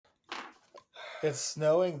It's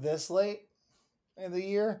snowing this late in the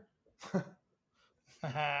year.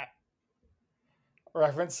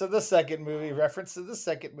 Reference to the second movie. Reference to the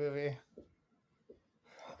second movie.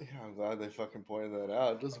 Yeah, I'm glad they fucking pointed that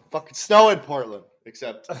out. It doesn't fucking snow in Portland,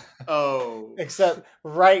 except Except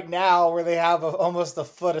right now, where they have almost a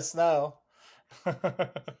foot of snow. I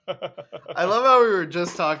love how we were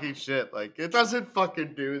just talking shit. Like it doesn't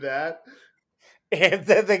fucking do that. And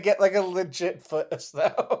then they get like a legit foot of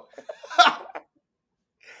snow.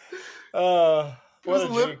 What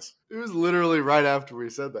a jinx. It was literally right after we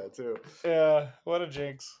said that too. Yeah, what a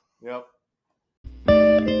jinx. Yep.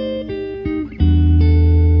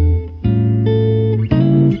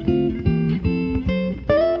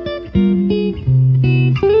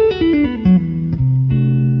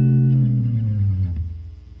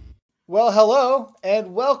 Well, hello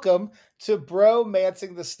and welcome to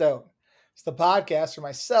Bromancing the Stone. It's the podcast for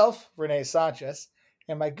myself, Renee Sanchez,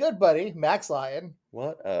 and my good buddy, Max Lyon.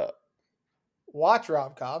 What up? Watch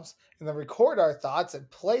rom-coms and then record our thoughts and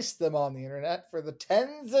place them on the internet for the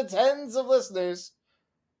tens of listeners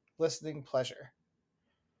listening pleasure.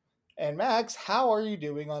 And Max, how are you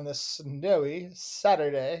doing on this snowy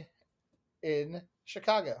Saturday in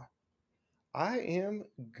Chicago? I am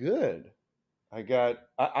good.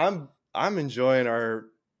 I'm enjoying our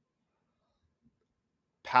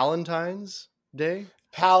Palentine's Day.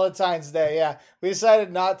 Valentine's Day, yeah. We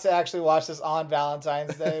decided not to actually watch this on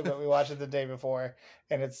Valentine's Day, but we watched it the day before,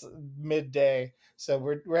 and it's midday. So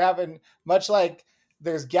we're having, much like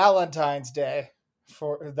there's Galentine's Day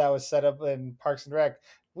for that was set up in Parks and Rec,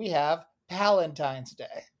 we have Valentine's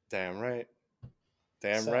Day. Damn right.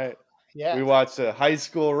 Right. Yeah. We watched a high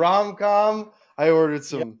school rom-com. I ordered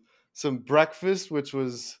some breakfast, which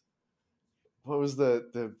was what was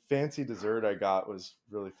the fancy dessert I got was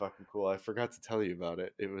really fucking cool. I forgot to tell you about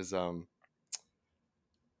it. It was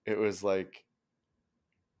like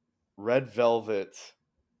red velvet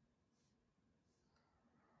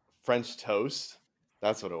French toast.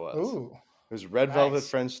 That's what it was. Ooh, it was red velvet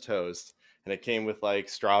French toast, and it came with like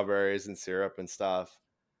strawberries and syrup and stuff,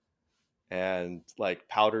 and like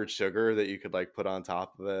powdered sugar that you could like put on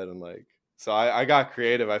top of it, and like so I got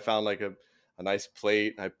creative. I found like a nice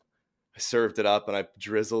plate. I served it up and I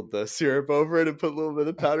drizzled the syrup over it and put a little bit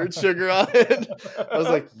of powdered sugar on it. I was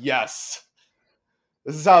like, yes,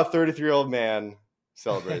 this is how a 33-year-old man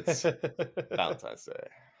celebrates Valentine's Day.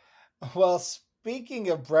 Well, speaking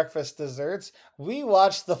of breakfast desserts, we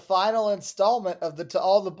watched the final installment of the To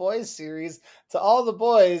All the Boys series, To All the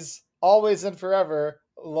Boys, Always and Forever,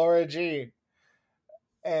 Laura Jean.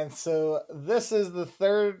 And so this is the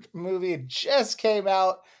third movie. It just came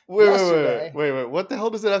out yesterday. Wait. What the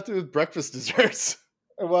hell does it have to do with breakfast desserts?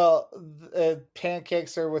 Well,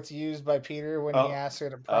 pancakes are what's used by Peter when he asks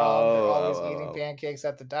her to prom. They're always eating pancakes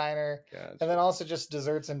at the diner. Gotcha. And then also just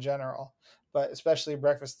desserts in general, but especially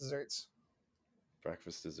breakfast desserts.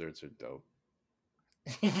 Breakfast desserts are dope.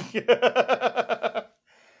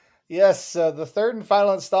 Yes, so the third and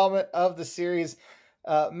final installment of the series.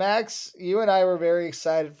 Max, you and I were very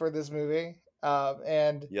excited for this movie.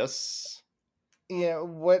 And yes, you know,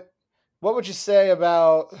 what would you say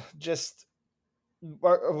about just,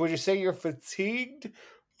 or would you say you're fatigued,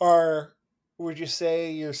 or would you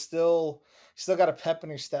say you're still got a pep in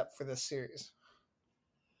your step for this series?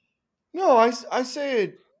 No, I say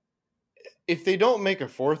it, if they don't make a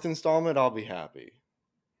fourth installment, I'll be happy.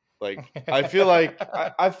 Like, I feel like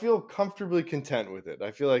I feel comfortably content with it.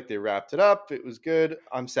 I feel like they wrapped it up. It was good.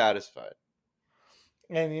 I'm satisfied.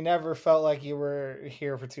 And you never felt like you were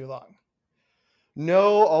here for too long?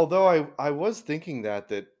 No, although I was thinking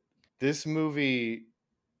that this movie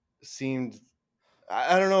seemed,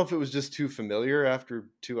 I don't know if it was just too familiar after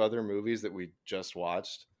two other movies that we just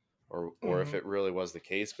watched, or if it really was the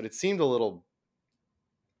case, but it seemed a little,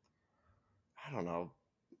 I don't know,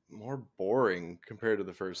 more boring compared to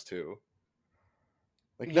the first two.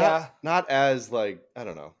 Like, not as, like, I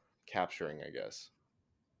don't know, capturing, I guess.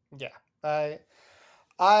 Yeah.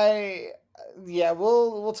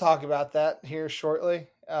 We'll talk about that here shortly.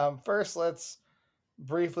 First, let's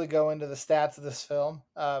briefly go into the stats of this film.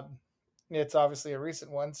 It's obviously a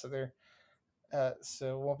recent one, so it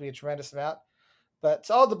won't be a tremendous amount. But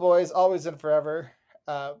To All the Boys, Always and Forever,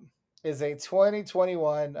 is a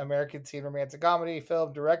 2021 American teen romantic comedy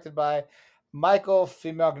film directed by Michael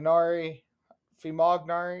Fimagnari.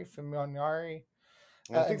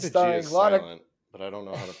 I think the G is silent, but I don't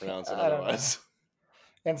know how to pronounce it otherwise.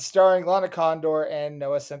 And starring Lana Condor and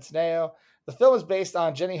Noah Centineo. The film is based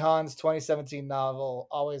on Jenny Han's 2017 novel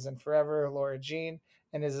Always and Forever, Laura Jean,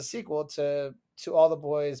 and is a sequel to All the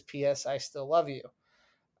Boys, P.S. I Still Love You.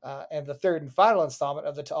 And the third and final installment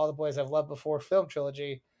of the To All the Boys I've Loved Before film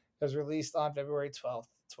trilogy was released on February 12th,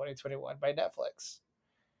 2021 by Netflix.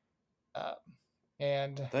 Um,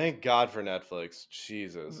 and Thank God for Netflix.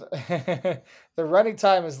 Jesus. the running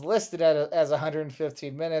time is listed as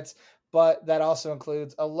 115 minutes, but that also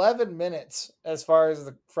includes 11 minutes as far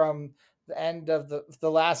as from the end of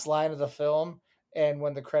the last line of the film and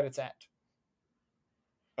when the credits end.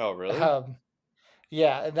 Oh, really?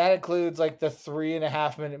 Yeah, and that includes like the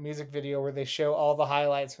 3.5 minute music video where they show all the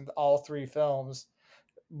highlights from all three films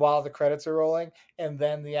while the credits are rolling, and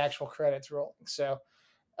then the actual credits rolling. So,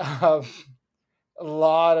 um, a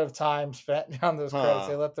lot of time spent on those credits.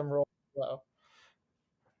 They let them roll slow.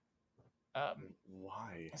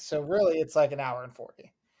 Why? So really, it's like an hour and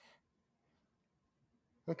 40.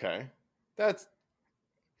 Okay, that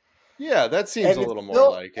seems And a it's little more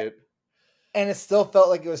still like it. and it still felt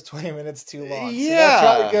like it was 20 minutes too long. So that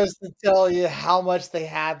probably Yeah, goes to tell you how much they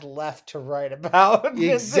had left to write about in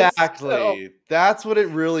this film. exactly. That's what it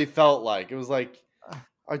really felt like. It was like,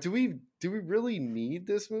 do we really need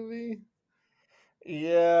this movie?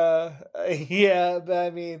 Yeah, yeah, but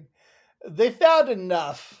I mean, they found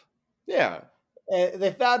enough. Yeah,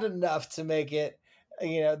 They found enough to make it.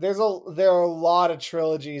 There are a lot of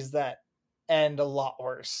trilogies that end a lot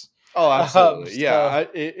worse. oh, absolutely. So Yeah,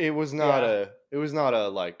 it was not yeah, a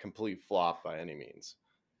like complete flop by any means.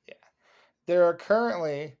 yeah. There are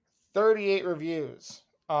currently 38 reviews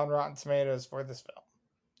on Rotten Tomatoes for this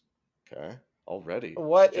film. Okay, already.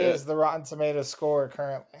 What Shit. is the Rotten Tomatoes score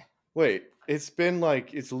currently? Wait, it's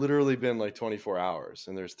literally been like 24 hours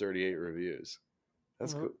and there's 38 reviews.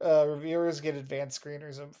 That's cool. Reviewers get advanced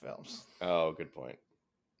screeners of films. Oh, good point.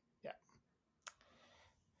 Yeah.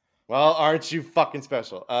 Well, aren't you fucking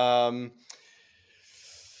special? 67%.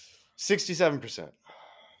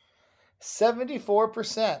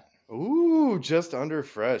 74%. Ooh, just under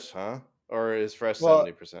Fresh, huh? Or is Fresh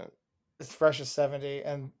 70%? It's Fresh as 70,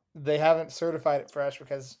 and they haven't certified it Fresh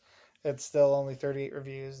because it's still only 38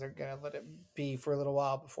 reviews. They're going to let it be for a little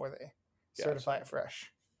while before they certify it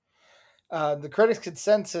Fresh. The critics'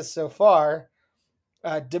 consensus so far,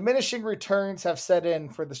 diminishing returns have set in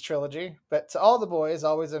for this trilogy, but To All the Boys,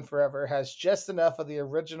 Always and Forever has just enough of the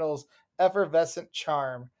original's effervescent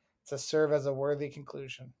charm to serve as a worthy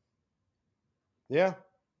conclusion. Yeah,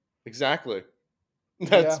 exactly.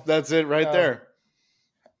 That's it right there.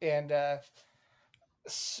 And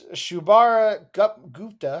Shubhara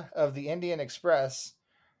Gupta of the Indian Express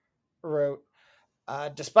wrote,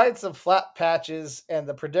 despite some flat patches and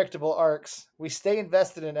the predictable arcs, we stay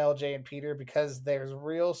invested in LJ and Peter because there's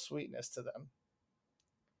real sweetness to them.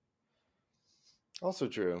 Also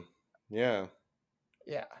true. Yeah.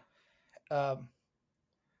 Yeah.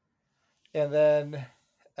 And then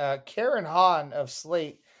Karen Hahn of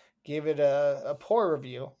Slate gave it a poor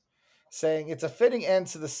review, saying it's a fitting end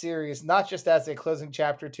to the series, not just as a closing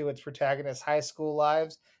chapter to its protagonists' high school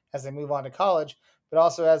lives as they move on to college, but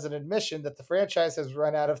also as an admission that the franchise has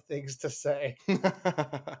run out of things to say.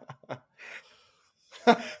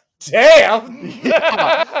 Damn!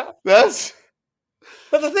 Yeah, that's...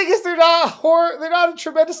 But the thing is, they're not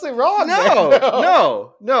tremendously wrong.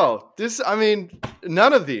 No.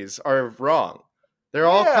 None of these are wrong. They're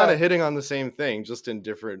all kind of hitting on the same thing, just in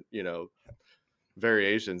different,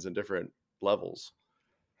 variations and different levels.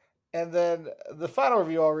 And then the final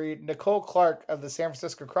review I'll read, Nicole Clark of the San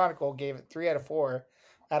Francisco Chronicle gave it 3 out of 4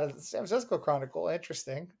 out of the San Francisco Chronicle.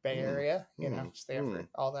 Interesting. Bay Area, Stanford,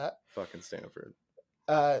 all that. Fucking Stanford.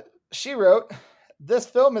 She wrote, this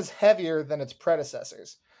film is heavier than its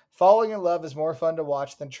predecessors. Falling in love is more fun to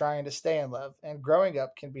watch than trying to stay in love, and growing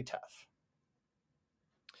up can be tough.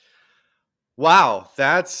 Wow,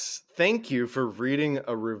 thank you for reading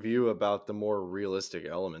a review about the more realistic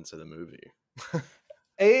elements of the movie.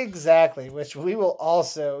 Exactly, which we will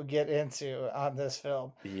also get into on this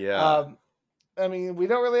film. Yeah. We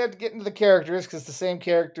don't really have to get into the characters because the same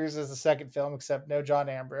characters as the second film, except no John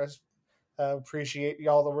Ambrose. Appreciate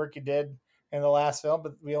all the work you did in the last film,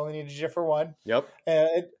 but we only needed you for one. Yep.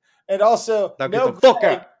 And also, now no get the fuck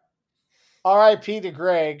out. R.I.P. to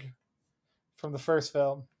Greg from the first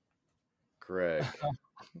film. Greg.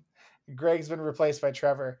 Greg's been replaced by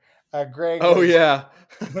Trevor. Greg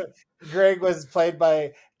was played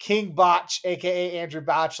by King Botch, aka Andrew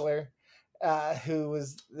Bachelor,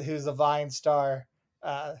 who's a Vine star.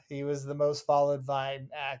 He was the most followed Vine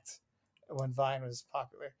act when Vine was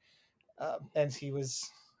popular, and he was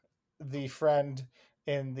the friend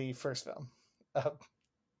in the first film.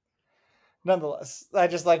 Nonetheless, I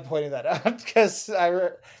just like pointing that out because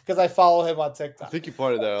I follow him on TikTok. I think you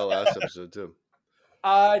pointed that out last episode too.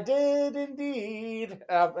 I did indeed.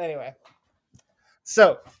 Anyway,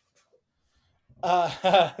 So,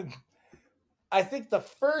 uh, I think the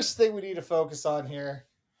first thing we need to focus on here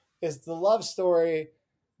is the love story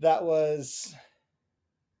that was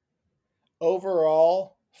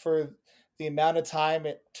overall for the amount of time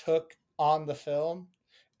it took on the film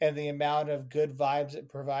and the amount of good vibes it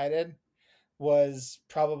provided was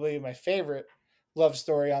probably my favorite love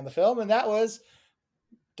story on the film, and that was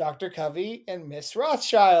Dr. Covey and Miss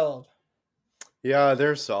Rothschild. Yeah,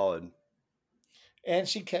 they're solid. And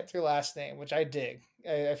she kept her last name, which I dig.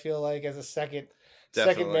 I feel like as a second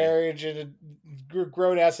Definitely. marriage and a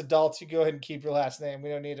grown ass adults, you go ahead and keep your last name. We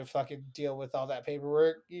don't need to fucking deal with all that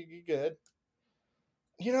paperwork. You good.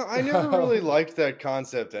 You know, I never really liked that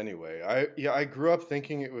concept anyway. I grew up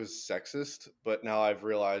thinking it was sexist, but now I've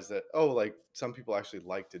realized that like some people actually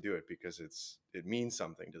like to do it because it means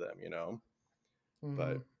something to them, you know. Mm-hmm.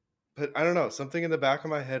 But I don't know, something in the back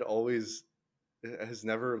of my head always has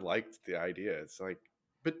never liked the idea. It's like,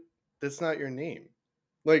 but that's not your name.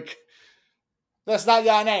 Like That's not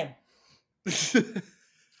your name.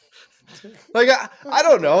 like I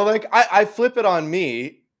don't know. Like I flip it on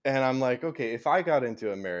me and I'm like, okay, if I got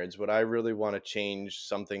into a marriage, would I really want to change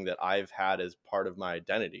something that I've had as part of my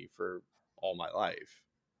identity for all my life?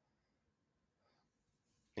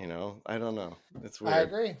 You know, I don't know. It's weird.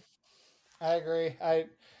 I agree.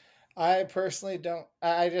 I personally don't.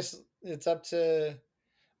 I just it's up to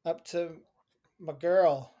my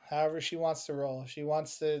girl. However she wants to roll. If she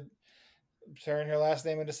wants to turn her last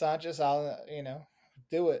name into Sanchez, I'll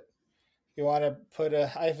do it. If you want to put a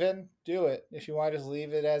hyphen, do it. If you want to just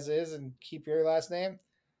leave it as is and keep your last name,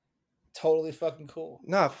 totally fucking cool.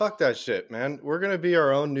 Nah, fuck that shit, man. We're gonna be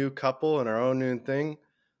our own new couple and our own new thing.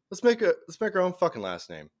 Let's make our own fucking last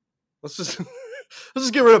name. Let's just let's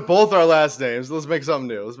just get rid of both our last names. Let's make something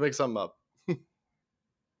new. Let's make something up.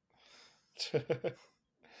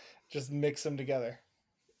 Just mix them together.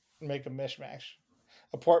 Make a mishmash.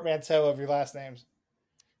 A portmanteau of your last names.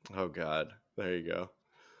 Oh God. There you go.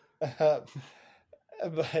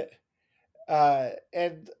 But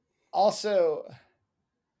and also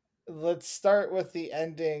let's start with the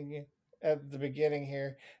ending at the beginning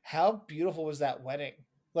here. How beautiful was that wedding?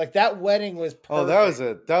 Like that wedding was perfect. Oh,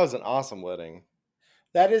 that was an awesome wedding.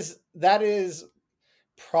 That is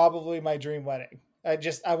probably my dream wedding.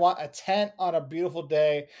 I want a tent on a beautiful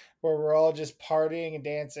day where we're all just partying and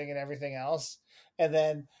dancing and everything else. And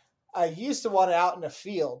then I used to want it out in a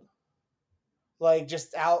field. Like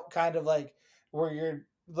just out kind of like where you're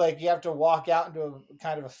like you have to walk out into a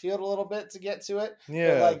kind of a field a little bit to get to it.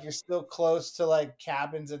 Yeah. But like you're still close to like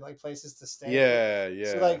cabins and like places to stay. Yeah,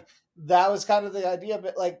 yeah. So like that was kind of the idea,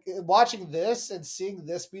 but like watching this and seeing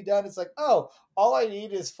this be done, it's like, oh, all I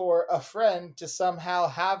need is for a friend to somehow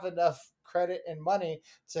have enough credit and money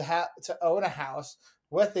to own a house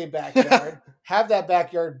with a backyard, have that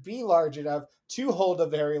backyard be large enough to hold a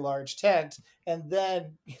very large tent, and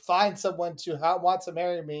then find someone to want to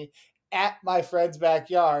marry me at my friend's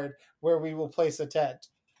backyard where we will place a tent.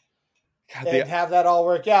 God, and have that all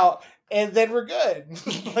work out, and then we're good.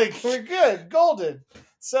 Like we're good, golden.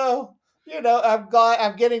 So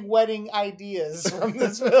I'm getting wedding ideas from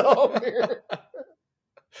this film.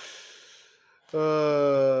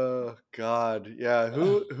 God, yeah.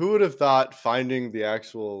 Who would have thought finding the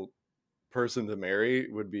actual person to marry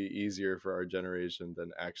would be easier for our generation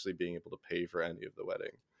than actually being able to pay for any of the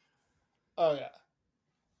wedding? Oh yeah.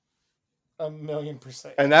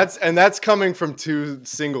 1,000,000%. And that's coming from two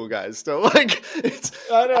single guys. So like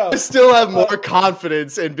I know. I still have more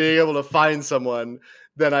confidence in being able to find someone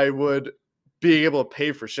than I would being able to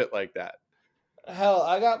pay for shit like that. Hell,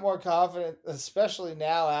 I got more confident, especially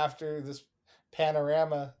now after this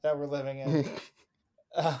panorama that we're living in.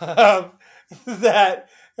 That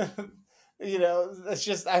it's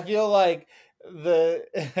just I feel like the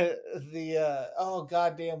oh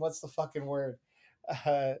goddamn, what's the fucking word?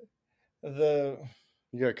 You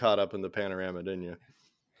got caught up in the panorama, didn't you?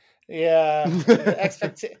 Yeah,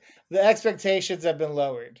 the expectations have been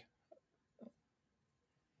lowered.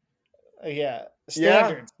 Yeah,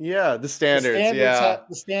 standards. Yeah, the standards.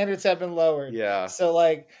 The standards have been lowered. Yeah. So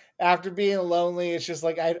like after being lonely, it's just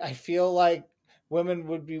like I feel like women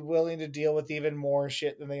would be willing to deal with even more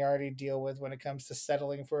shit than they already deal with when it comes to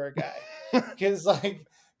settling for a guy. Because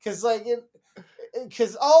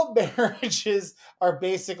all marriages are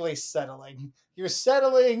basically settling. You're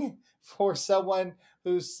settling for someone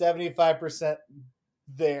who's 75%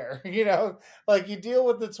 there. Like you deal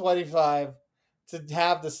with the 25 to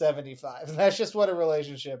have the 75. And that's just what a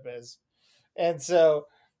relationship is. And so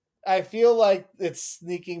I feel like it's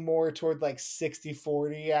sneaking more toward like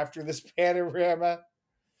 60-40 after this panorama.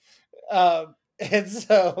 And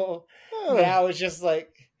so Now it's just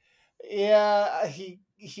like, yeah, he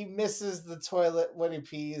misses the toilet when he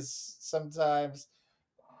pees sometimes,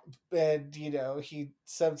 and he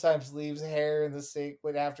sometimes leaves hair in the sink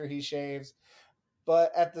when after he shaves.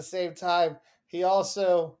 But at the same time, he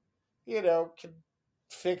also, can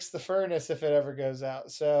fix the furnace if it ever goes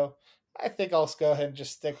out. So I think I'll go ahead and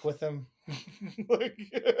just stick with him. Like,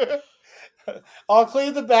 I'll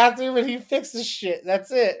clean the bathroom and he fixes shit.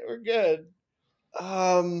 That's it. We're good.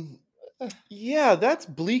 Yeah, that's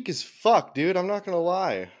bleak as fuck, dude. I'm not gonna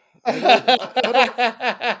lie.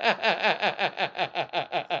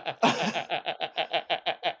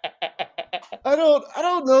 I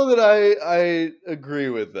don't know that I agree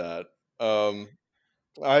with that. I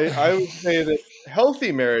would say that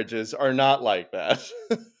healthy marriages are not like that.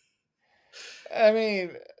 I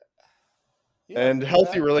mean, you don't And know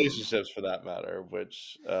healthy that. relationships for that matter,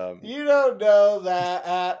 which You don't know that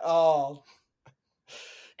at all.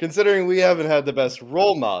 considering we haven't had the best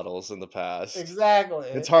role models in the past, Exactly.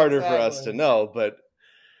 it's harder for us to Exactly. know, but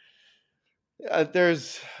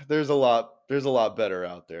there's a lot better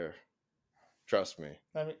out there. Trust me.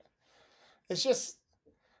 I mean, it's just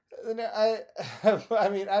I I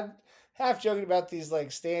mean, I'm half joking about these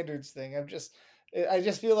like standards thing. I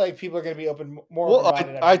just feel like people are going to be more Well, open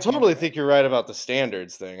minded I after totally January. think you're right about the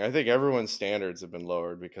standards thing. I think everyone's standards have been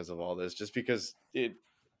lowered because of all this, just because it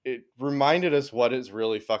reminded us what is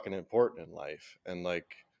really fucking important in life, and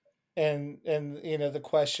like, And the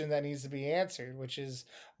question that needs to be answered, which is,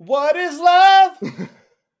 what is love?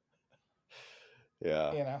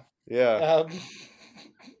 yeah, You know. yeah. Um,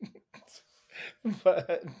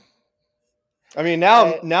 but I mean,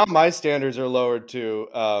 I now my standards are lowered to,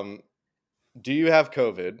 do you have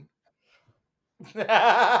COVID,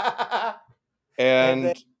 and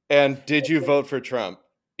then and did you vote for Trump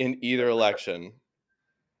in either election?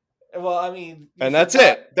 well, I mean, And that's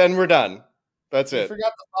it. Then we're done. That's you it.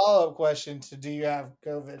 forgot the follow up question to do you have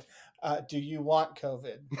COVID? Do you want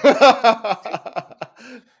COVID?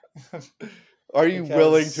 Are you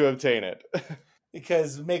willing because to obtain it?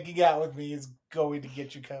 because making out with me is going to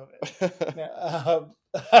get you COVID.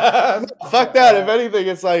 Fuck that. If anything,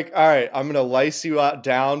 it's like, all right, I'm gonna lice you out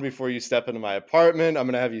down before you step into my apartment. I'm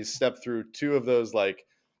gonna have you step through 2 of those like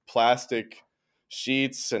plastic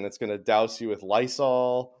sheets, and it's gonna douse you with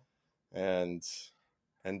Lysol, and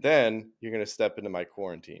then you're gonna step into my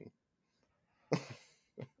quarantine.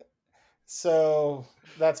 So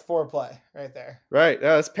that's foreplay right there. Right.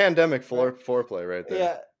 Yeah, that's pandemic Right? foreplay right there.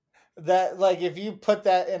 Yeah, that like if you put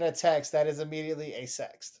that in a text, that is immediately a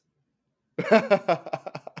sext.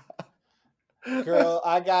 Girl,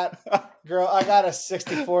 I got a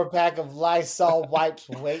 64 pack of Lysol wipes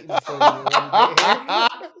waiting for you when you get here.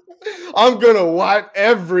 I'm gonna wipe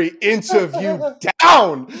every inch of you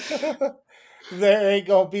down. There ain't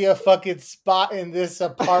gonna be a fucking spot in this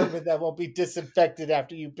apartment that won't be disinfected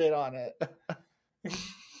after you bit on it.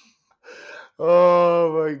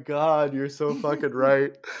 Oh my god, you're so fucking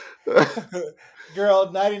right. Girl,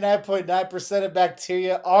 99.9% of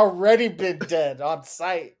bacteria already been dead on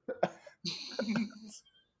site.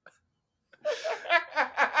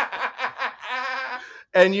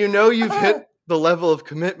 And you know you've hit the level of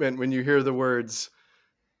commitment when you hear the words,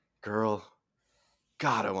 girl,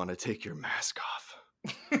 God, I want to take your mask off.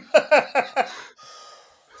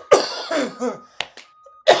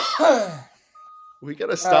 We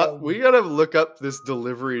gotta stop. We gotta look up this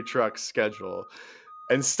delivery truck schedule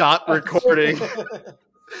and stop recording.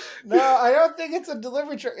 No, I don't think it's a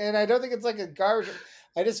delivery truck, and I don't think it's like a garbage truck.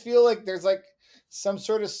 I just feel like there's like some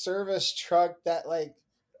sort of service truck that like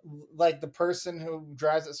the person who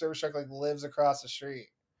drives that service truck like lives across the street,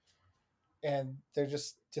 and they're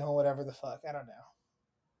just doing whatever the fuck. I don't know.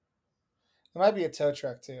 It might be a tow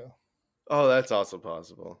truck too. Oh, that's also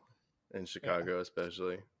possible in Yeah. Chicago,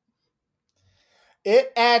 especially.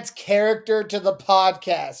 It adds character to the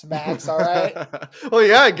podcast, Max. All right. Well,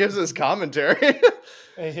 yeah, it gives us commentary.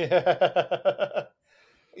 Yeah.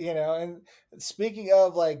 And speaking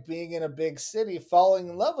of like being in a big city, falling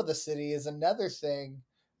in love with a city is another thing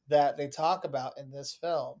that they talk about in this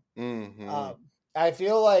film. Mm-hmm. I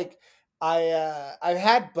feel like I've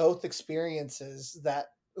had both experiences that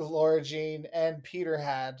Laura Jean and Peter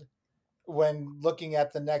had when looking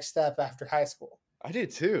at the next step after high school. I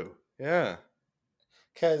did too. Yeah.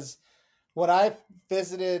 Because when I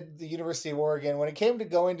visited the University of Oregon, when it came to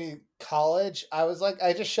going to college, I was like,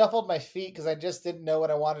 I just shuffled my feet because I just didn't know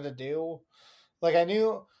what I wanted to do. Like, I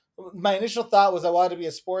knew my initial thought was I wanted to be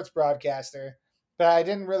a sports broadcaster, but I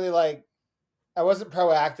didn't really I wasn't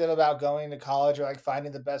proactive about going to college or like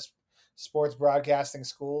finding the best sports broadcasting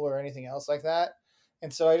school or anything else like that.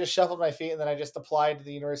 And so I just shuffled my feet, and then I just applied to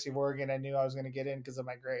the University of Oregon. I knew I was going to get in because of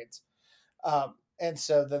my grades. And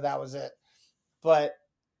so then that was it. But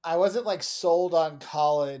I wasn't like sold on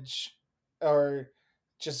college or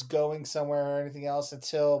just going somewhere or anything else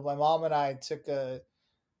until my mom and I took a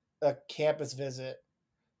campus visit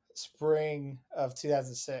spring of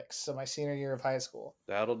 2006. So my senior year of high school.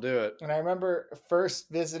 That'll do it. And I remember first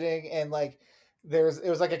visiting, and like it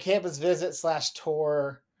was like a campus visit /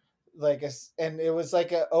 tour, and it was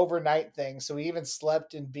like a overnight thing. So we even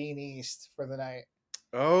slept in Bean East for the night.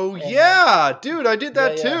 Oh yeah, dude, I did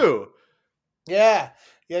that too. Yeah.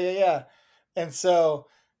 And so,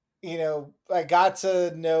 I got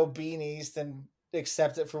to know Bean East and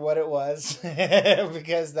accept it for what it was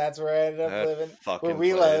because that's where I ended up living, where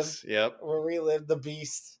we lived. Yep. Where we lived, the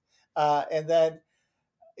beast. And then,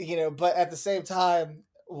 but at the same time,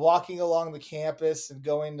 walking along the campus and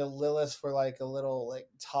going to Lilith for like a little like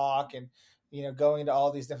talk and, going to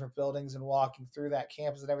all these different buildings and walking through that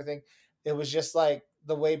campus and everything. It was just like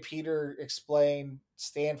the way Peter explained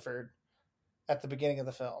Stanford at the beginning of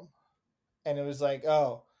the film. And it was like,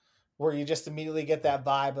 oh, where you just immediately get that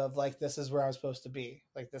vibe of like, this is where I'm supposed to be.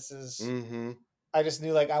 Like, this is, I just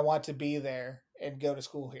knew like, I want to be there and go to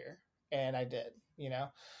school here. And I did,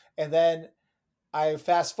 and then I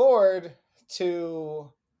fast forward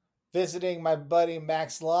to visiting my buddy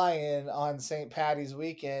Max Lyon on St. Patty's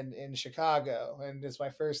weekend in Chicago. And it's my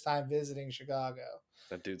first time visiting Chicago.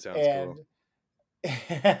 That dude sounds cool.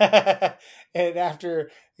 And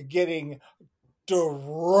after getting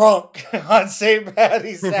drunk on St.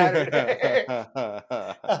 Patty's Saturday,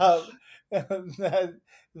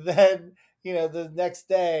 then the next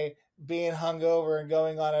day being hungover and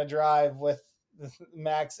going on a drive with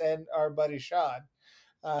Max and our buddy Sean,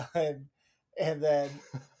 and then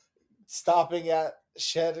stopping at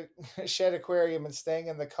Shed Aquarium and staying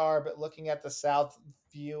in the car, but looking at the south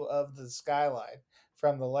view of the skyline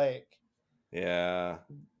from the lake. Yeah.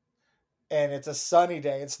 And it's a sunny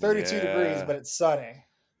day. It's 32 degrees, but it's sunny.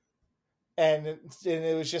 And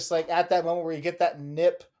it was just like at that moment where you get that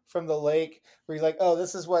nip from the lake where you're like, oh,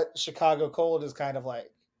 this is what Chicago cold is kind of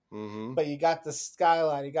like. Mm-hmm. But you got the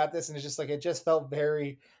skyline, you got this, and it's just like, it just felt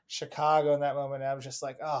very Chicago in that moment. And I was just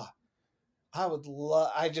like, oh, I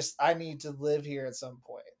need to live here at some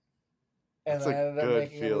point. And I ended up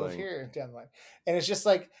making a move here down the line. And it's just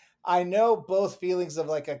like, I know both feelings of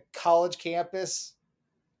like a college campus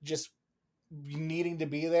just needing to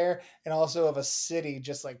be there and also of a city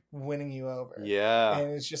just like winning you over. Yeah.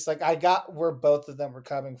 And it's just like, I got where both of them were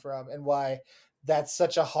coming from and why that's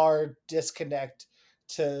such a hard disconnect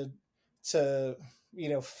to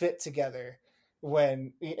fit together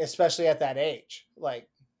when, especially at that age, like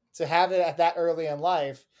to have it at that early in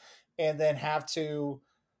life and then have to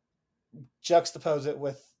juxtapose it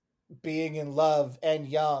with being in love and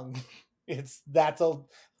young. That's a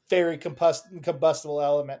very combustible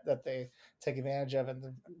element that they take advantage of in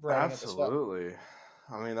the writing. Absolutely.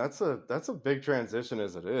 I mean, that's a big transition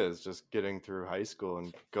as it is, just getting through high school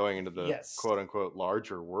and going into the quote unquote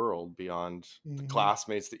larger world beyond the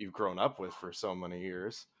classmates that you've grown up with for so many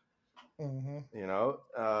years.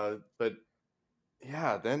 But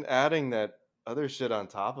yeah, then adding that other shit on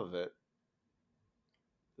top of it,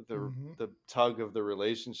 the tug of the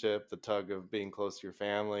relationship, the tug of being close to your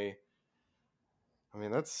family. I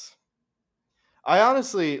mean, I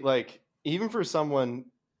honestly, like, even for someone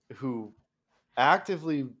who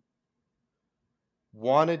actively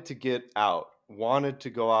wanted to get out, wanted to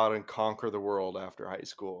go out and conquer the world after high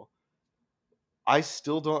school, I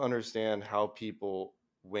still don't understand how people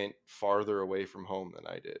went farther away from home than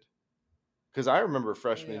I did. Because I remember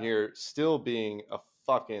freshman year still being a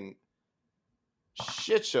fucking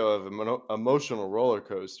shit show of an emotional roller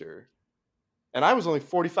coaster. And I was only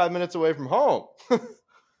 45 minutes away from home.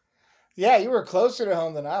 Yeah, you were closer to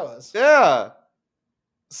home than I was. Yeah.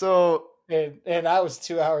 So... And I was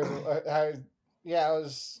 2 hours... I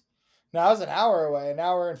was an hour away, an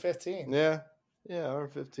hour and 15. Yeah, hour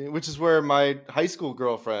and 15, which is where my high school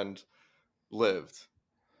girlfriend lived.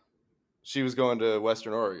 She was going to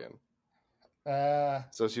Western Oregon.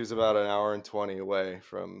 So she was about an hour and 20 away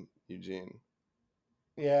from Eugene.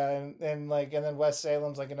 Yeah, and then West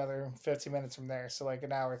Salem's like another 15 minutes from there, so like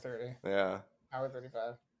an hour 30. Yeah. Hour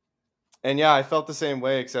 35. And yeah, I felt the same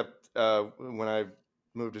way, except when I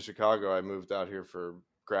moved to Chicago, I moved out here for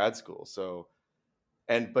grad school. So,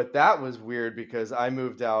 but that was weird because I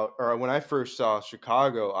moved out, or when I first saw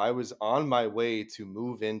Chicago, I was on my way to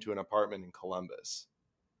move into an apartment in Columbus.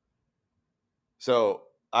 So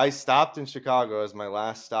I stopped in Chicago as my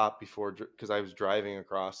last stop because I was driving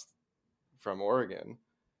across from Oregon.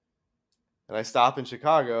 And I stopped in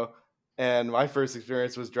Chicago, And my first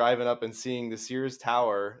experience was driving up and seeing the Sears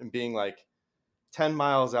Tower and being like 10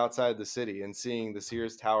 miles outside the city and seeing the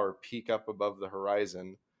Sears Tower peak up above the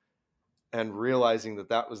horizon and realizing that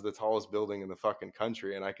that was the tallest building in the fucking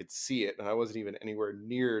country and I could see it and I wasn't even anywhere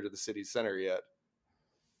near to the city center yet,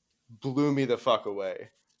 blew me the fuck away.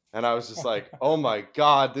 And I was just like, oh my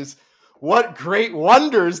God, what great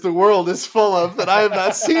wonders the world is full of that I have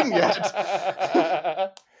not seen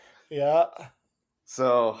yet. Yeah.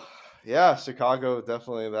 So, yeah, Chicago,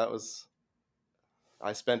 definitely,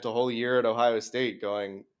 I spent a whole year at Ohio State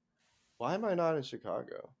going, why am I not in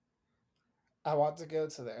Chicago? I want to go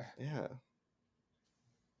to there. Yeah.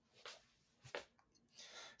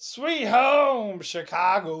 Sweet home,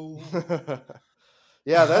 Chicago.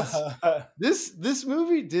 Yeah, this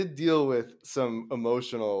movie did deal with some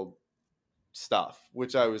emotional stuff,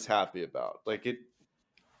 which I was happy about. Like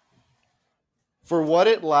for what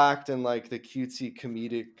it lacked in like the cutesy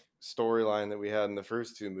comedic storyline that we had in the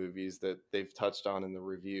first two movies that they've touched on in the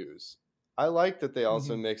reviews. I like that they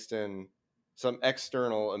also mixed in some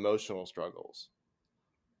external emotional struggles.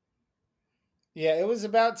 Yeah, it was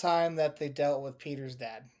about time that they dealt with Peter's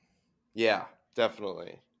dad. Yeah,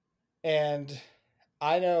 definitely. And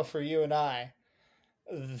I know for you and I,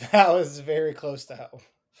 that was very close to home.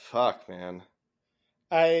 Fuck, man.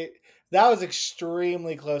 That was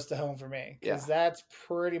extremely close to home for me because Yeah. that's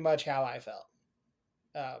pretty much how I felt.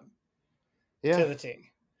 Yeah. To the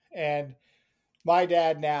T. And my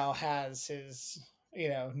dad now has his,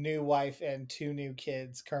 new wife and 2 new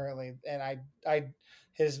kids currently, and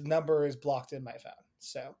his number is blocked in my phone.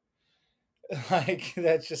 So, like,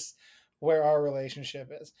 that's just where our relationship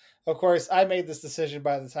is. Of course, I made this decision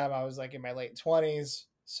by the time I was like in my late 20s,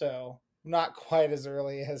 so not quite as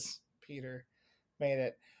early as Peter made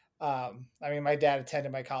it. I mean, my dad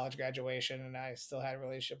attended my college graduation, and I still had a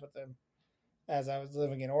relationship with him as I was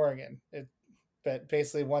living in Oregon. But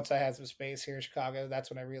basically, once I had some space here in Chicago, that's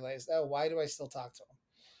when I realized, oh, why do I still talk to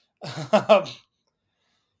him?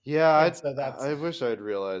 Yeah, so I wish I'd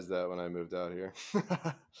realized that when I moved out here.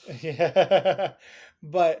 Yeah,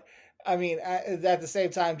 but I mean, at the same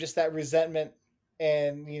time, just that resentment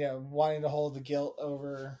and wanting to hold the guilt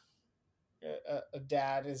over a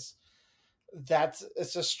dad it's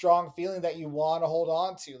a strong feeling that you want to hold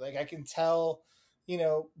on to. Like I can tell,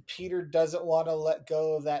 Peter doesn't want to let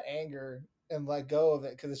go of that anger and let go of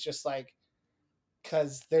it because it's just like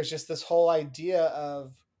because there's just this whole idea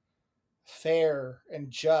of fair and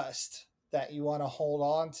just that you want to hold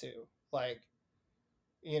on to. Like,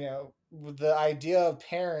 the idea of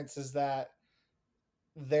parents is that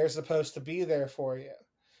they're supposed to be there for you.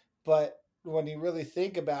 But when you really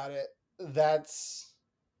think about it,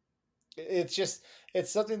 it's just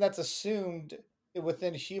it's something that's assumed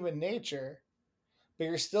within human nature, but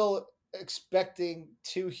you're still expecting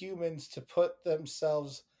 2 humans to put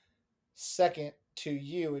themselves second to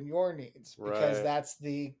you and your needs because that's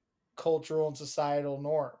the cultural and societal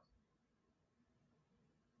norm.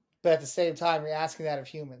 But at the same time, you're asking that of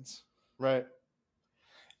humans. Right.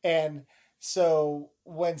 And so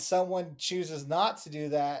when someone chooses not to do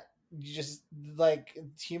that, you just like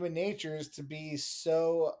human nature is to be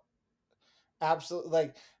so absolute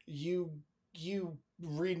like you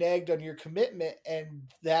reneged on your commitment and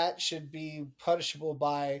that should be punishable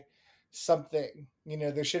by something.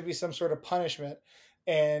 There should be some sort of punishment.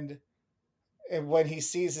 And when he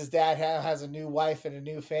sees his dad has a new wife and a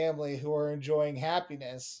new family who are enjoying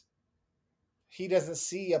happiness, he doesn't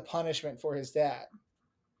see a punishment for his dad.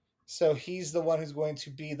 So he's the one who's going to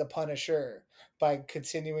be the punisher by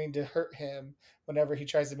continuing to hurt him whenever he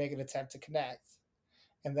tries to make an attempt to connect.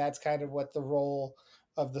 And that's kind of what the role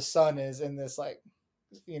of the son is in this, like,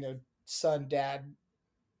 son dad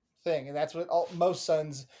thing. And that's what most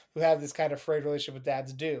sons who have this kind of frayed relationship with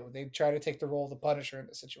dads do. They try to take the role of the punisher in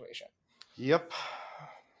the situation. Yep.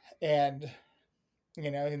 And,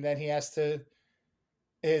 and then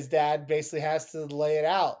his dad basically has to lay it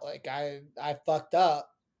out. Like, I fucked up.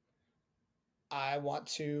 I want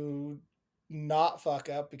to not fuck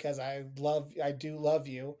up because I do love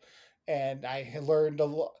you. And I learned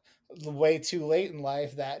way too late in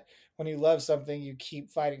life that when you love something, you keep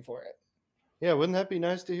fighting for it. Yeah, wouldn't that be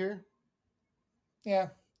nice to hear? Yeah.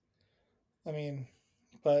 I mean,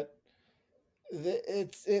 but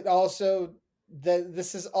it also,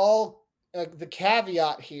 this is all, the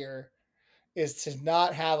caveat here is to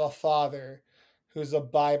not have a father who's a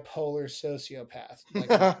bipolar sociopath.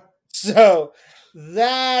 Like, so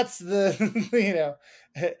that's the,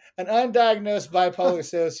 an undiagnosed bipolar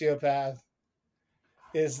sociopath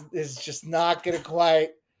is just not going to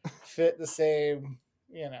quite fit the same,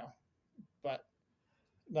 but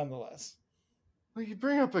nonetheless. Well, you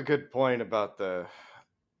bring up a good point about the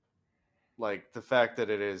fact that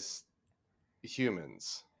it is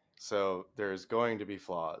humans. So there's going to be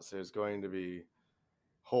flaws. There's going to be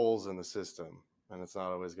holes in the system, and it's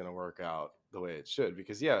not always going to work out the way it should.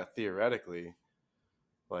 Because yeah, theoretically,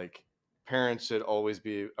 like parents should always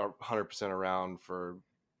be 100% around for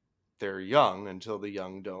their young until the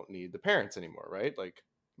young don't need the parents anymore, right? Like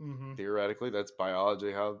Mm-hmm. theoretically, that's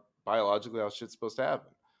biologically how shit's supposed to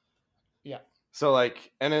happen. Yeah. So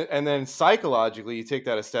like, and then psychologically, you take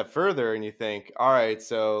that a step further, and you think, all right,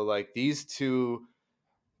 so like these two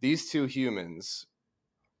humans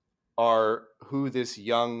are who this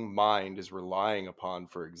young mind is relying upon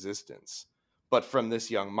for existence. But from this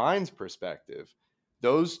young mind's perspective,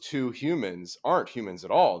 those two humans aren't humans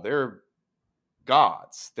at all. They're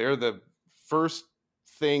gods. They're the first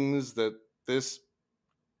things that this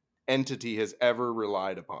entity has ever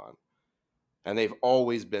relied upon. And they've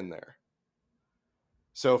always been there.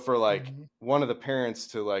 So for like Mm-hmm. one of the parents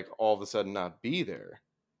to like all of a sudden not be there,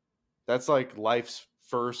 that's like life's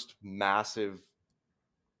first massive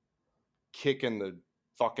kick in the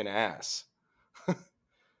fucking ass.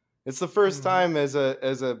 It's the first Mm-hmm. time as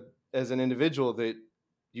an individual that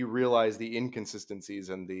you realize the inconsistencies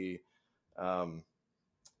and um,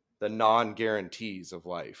 the non guarantees of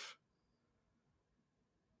life.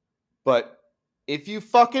 But if you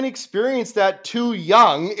fucking experience that too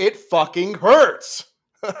young, it fucking hurts.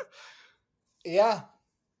 Yeah.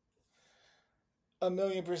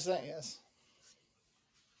 1,000,000%, yes.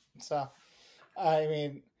 So, I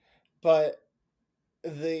mean, but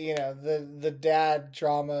the dad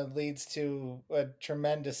drama leads to a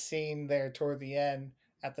tremendous scene there toward the end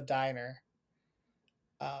at the diner.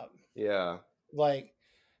 Um, Yeah. like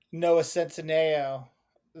Noah Centineo,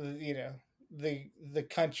 the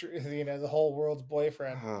country, the whole world's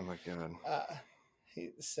boyfriend. Oh my god. Uh,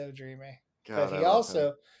 he's so dreamy, but God, I he love him.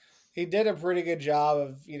 also he did a pretty good job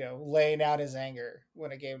of laying out his anger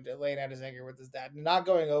when it came to laying out his anger with his dad, not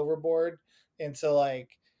going overboard into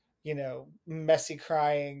like messy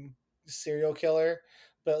crying serial killer,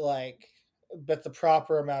 but the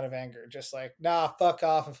proper amount of anger, just like nah, fuck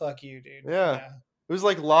off and fuck you, dude. Yeah. It was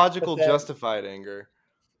like logical, But then justified anger.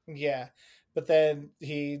 yeah, but then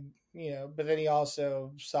he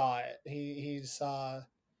also saw it. He saw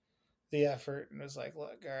the effort and was like,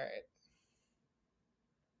 look, all right,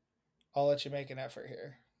 I'll let you make an effort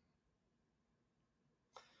here.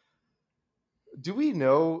 Do we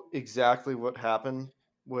know exactly what happened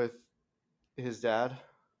with his dad?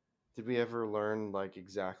 Did we ever learn like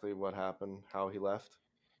exactly what happened, how he left?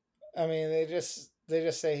 I mean, they just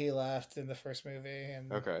say he left in the first movie,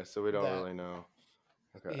 and Okay, so we don't that really know.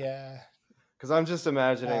 Okay, yeah, because I'm just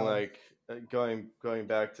imagining um, like going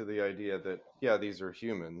back to the idea that yeah, these are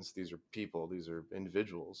humans, these are people, these are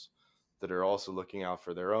individuals that are also looking out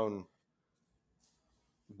for their own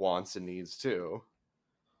wants and needs too.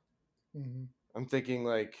 mhm. I'm thinking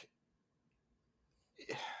like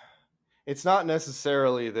it's not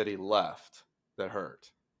necessarily that he left that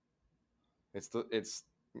hurt. It's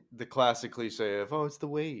the classic cliche of oh, it's the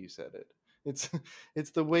way you said it. It's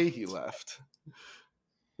it's the way he left.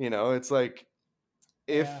 It's like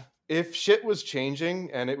Yeah. if shit was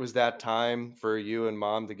changing and it was that time for you and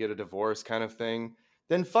mom to get a divorce kind of thing,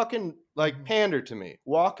 then fucking like Mhm. pander to me.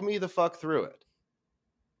 Walk me the fuck through it.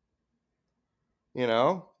 You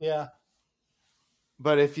know? Yeah.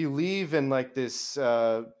 But if you leave in like this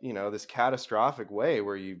this catastrophic way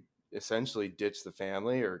where you essentially ditch the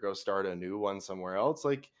family or go start a new one somewhere else,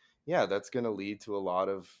 like yeah, that's going to lead to a lot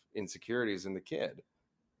of insecurities in the kid.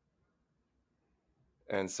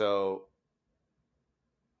 And so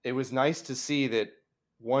it was nice to see that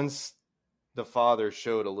once the father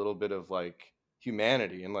showed a little bit of like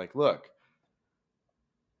humanity and like, look,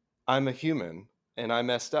 I'm a human and I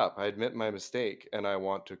messed up. I admit my mistake and I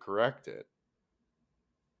want to correct it.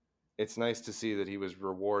 It's nice to see that he was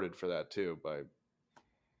rewarded for that too by,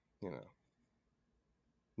 you know,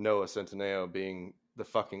 Noah Centineo being the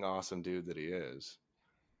fucking awesome dude that he is.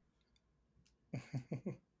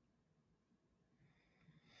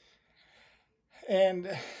 And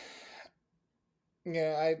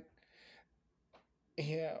I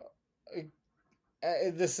you know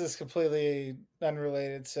this is completely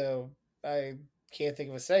unrelated, so I can't think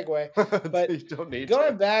of a segue. But You don't need to.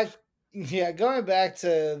 going back, going back to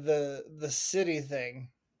the city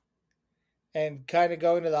thing, and kind of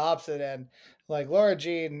going to the opposite end, like Laura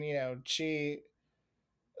Jean, she.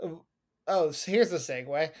 Oh, so here's the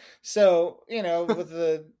segue. So with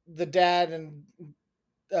the dad and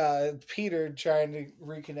Peter trying to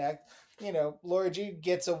reconnect, Laura Jean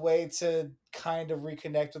gets a way to kind of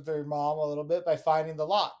reconnect with her mom a little bit by finding the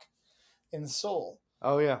lock. in Seoul.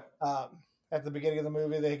 Oh yeah. At the beginning of the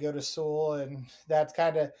movie, they go to Seoul, and that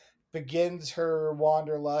kind of begins her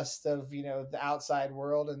wanderlust of the outside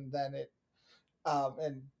world, and then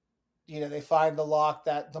and they find the lock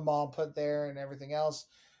that the mom put there and everything else.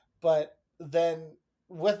 But then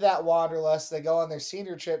with that wanderlust, they go on their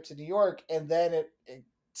senior trip to New York, and then it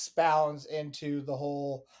expounds into the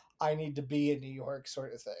whole "I need to be in New York"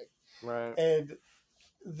 sort of thing. Right. And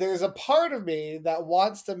there's a part of me that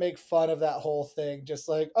wants to make fun of that whole thing, just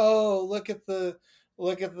like, oh, look at the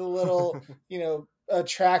little,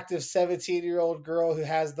 attractive 17-year-old girl who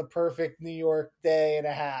has the perfect New York day and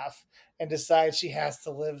a half and decides she has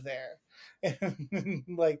to live there. And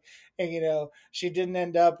she didn't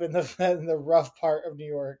end up in the rough part of New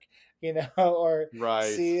York, or right.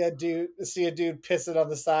 see a dude pissing on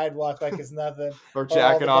the sidewalk like it's nothing, or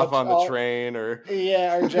jacking off on the train, or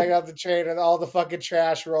jacking off the train, and all the fucking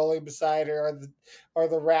trash rolling beside her, or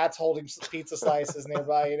the rats holding pizza slices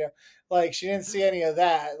nearby. Like she didn't see any of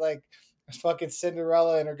that. Like fucking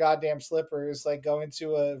Cinderella in her goddamn slippers, like going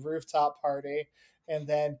to a rooftop party and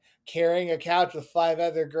then carrying a couch with 5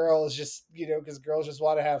 other girls, just because girls just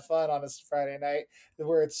want to have fun on a Friday night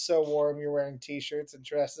where it's so warm, you're wearing t-shirts and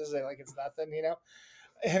dresses and like it's nothing,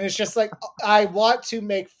 and it's just like, I want to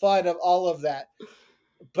make fun of all of that,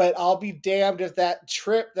 but I'll be damned if that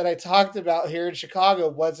trip that I talked about here in Chicago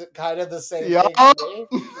wasn't kind of the same thing for me.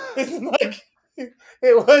 It's like,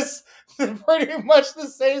 it was pretty much the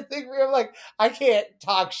same thing where I'm like, I can't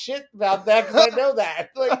talk shit about that because I know that.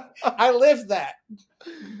 Like, I lived that.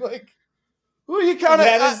 Like, well, you kind of,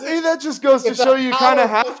 that just goes to show you kind of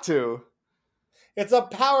have to. It's a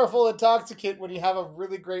powerful intoxicant when you have a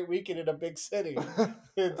really great weekend in a big city.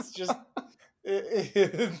 It's just,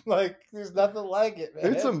 it's like, there's nothing like it,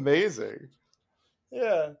 man. It's amazing.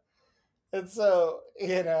 Yeah. And so,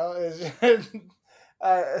 and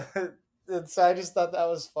so I just thought that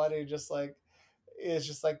was funny. Just like, it's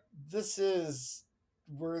just like, this is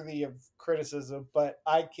worthy of criticism, but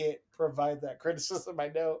I can't provide that criticism. I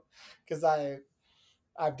know, because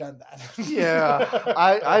I've done that. Yeah,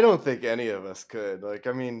 I don't think any of us could. Like,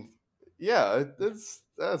 I mean, yeah,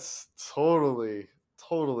 that's totally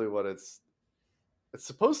what it's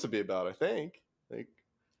supposed to be about. I think. Like,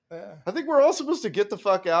 yeah. I think we're all supposed to get the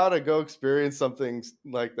fuck out and go experience something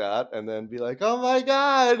like that, and then be like, "Oh my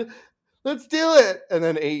god, let's do it!" And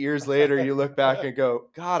then 8 years later, you look back and go,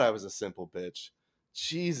 "God, I was a simple bitch.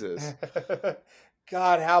 Jesus."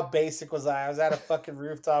 God, how basic was I? I was at a fucking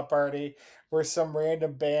rooftop party where some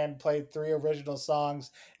random band played 3 original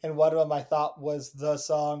songs, and one of them I thought was the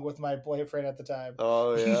song with my boyfriend at the time.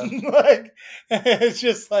 Oh yeah, like it's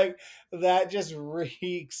just like that. Just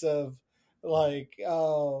reeks of like,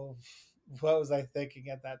 oh, what was I thinking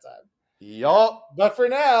at that time? Yup. But for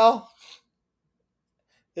now,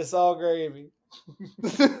 it's all gravy.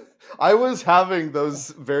 I was having those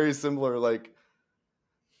very similar like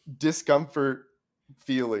discomfort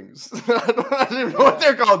feelings. I don't even know what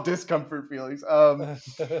they're called. Discomfort feelings.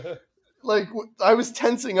 Like I was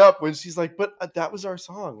tensing up when she's like, "But that was our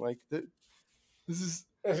song. Like this is."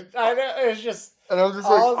 I know, it's just, and I was just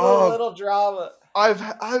all like, the little drama.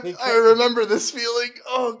 I remember this feeling.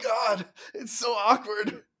 Oh God, it's so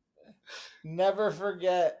awkward. Never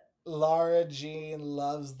forget, Lara Jean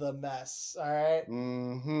loves the mess. All right.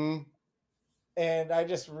 Mm-hmm. And I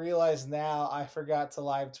just realized now I forgot to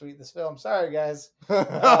live tweet this film. Sorry, guys. Damn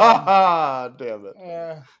it.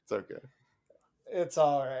 Yeah, it's okay. It's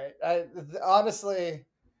all right. Honestly,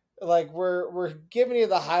 like we're giving you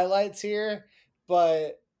the highlights here,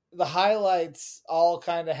 but the highlights all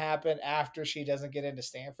kind of happen after she doesn't get into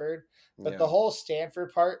Stanford. But the whole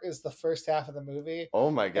Stanford part is the first half of the movie. Oh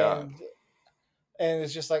my God. And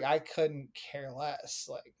it's just like, I couldn't care less.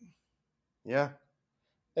 Like, yeah.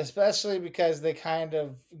 Especially because they kind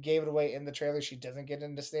of gave it away in the trailer. She doesn't get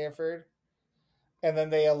into Stanford. And then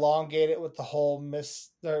they elongate it with the whole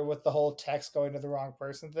with the whole text going to the wrong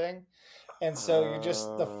person thing. And so you're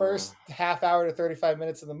just, the first half hour to 35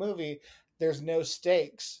 minutes of the movie, there's no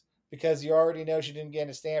stakes because you already know she didn't get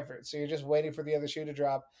into Stanford. So you're just waiting for the other shoe to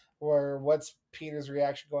drop, or what's Peter's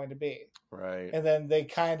reaction going to be. Right. And then they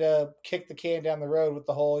kind of kick the can down the road with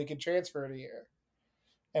the whole, you can transfer it a year.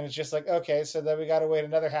 And it's just like, okay, so then we got to wait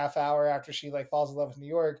another half hour after she like falls in love with New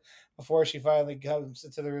York before she finally comes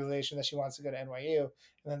to the realization that she wants to go to NYU.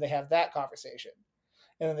 And then they have that conversation.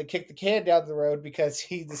 And then they kick the can down the road because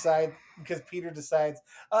Peter decides,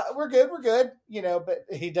 we're good, but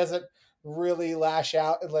he doesn't really lash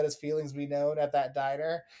out and let his feelings be known at that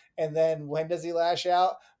diner. And then when does he lash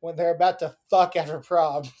out? When they're about to fuck after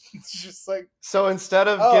prom. It's just like, so instead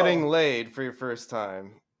of getting laid for your first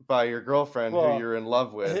time by your girlfriend who Well, you're in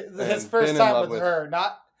love with his and first been in time love with with. her,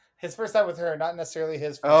 not his first time with her, not necessarily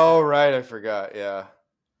his first Oh, time. right. I forgot. Yeah.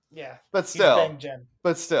 Yeah, But he's still, banged Jen.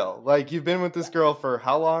 like you've been with Yeah. this girl for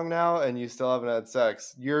how long now and you still haven't had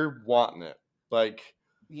sex? You're wanting it. Like,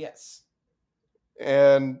 Yes.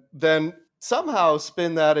 and then somehow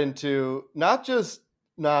spin that into not just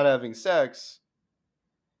not having sex,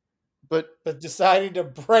 but But deciding to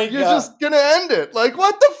break you're up. just gonna end it. Like,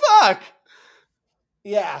 what the fuck?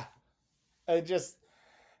 Yeah. I just.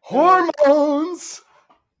 I mean, Hormones.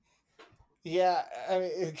 yeah. I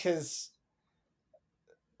mean, because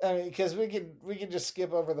we can just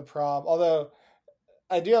skip over the prom. Although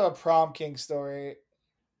I do have a prom king story.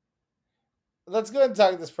 Let's go ahead and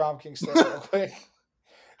talk this prom king story real quick.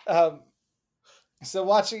 Um, so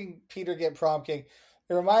watching Peter get prom king,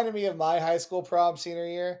 it reminded me of my high school prom senior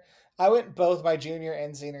year. I went both my junior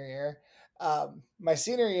and senior year. My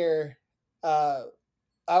senior year, uh,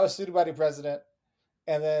 I was student body president,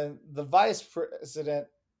 and then the vice president,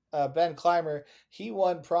 Ben Clymer, he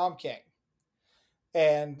won prom king,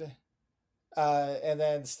 and and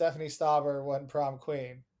then Stephanie Stauber won prom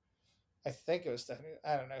queen. I think it was Stephanie.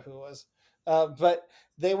 I don't know who it was, but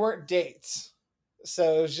they weren't dates,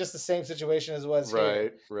 so it was just the same situation as was here.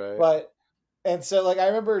 Right, right. But and so like I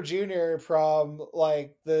remember junior prom,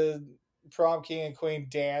 like the prom king and queen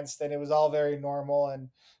danced, and it was all very normal and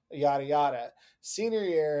yada yada. Senior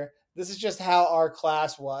year, this is just how our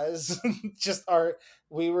class was. just our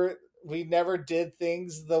we were we never did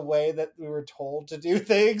things the way that we were told to do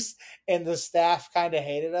things, and the staff kind of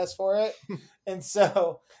hated us for it. And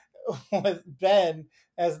so with Ben,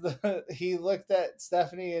 as the he looked at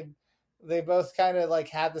Stephanie, and they both kind of like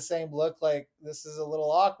had the same look, like this is a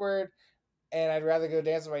little awkward, and I'd rather go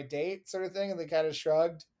dance with my date, sort of thing. And they kind of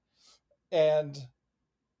shrugged and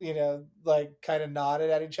like kind of nodded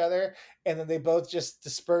at each other, and then they both just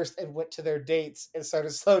dispersed and went to their dates and started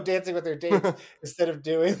slow dancing with their dates instead of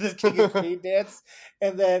doing the king and queen dance.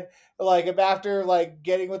 And then like after like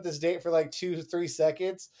getting with this date for like 2 3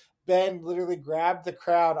 seconds, Ben literally grabbed the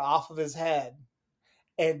crown off of his head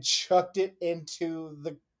and chucked it into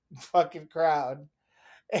the fucking crowd,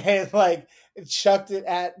 and like chucked it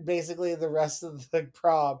at basically the rest of the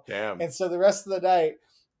prom. Damn. And so the rest of the night,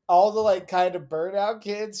 all the like kind of burnout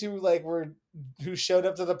kids who showed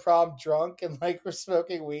up to the prom drunk and like were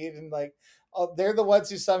smoking weed, and like they're the ones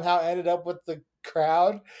who somehow ended up with the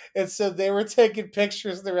crowd. And so they were taking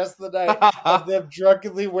pictures the rest of the night of them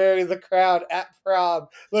drunkenly wearing the crown at prom,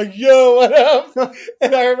 like, yo, what up?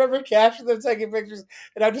 And I remember catching them taking pictures,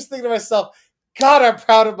 and I'm just thinking to myself, God, I'm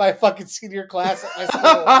proud of my fucking senior class at my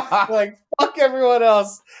school. Like, fuck everyone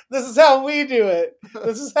else. This is how we do it.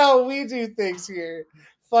 This is how we do things here.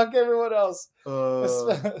 Fuck everyone else.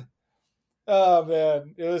 Oh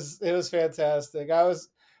man, it was fantastic. I was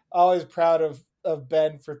always proud of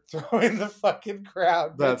Ben for throwing the fucking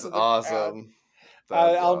crowd. That's into the crowd. awesome.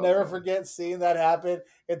 That's I'll never awesome. forget seeing that happen.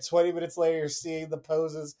 And 20 minutes later, seeing the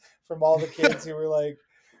poses from all the kids who were like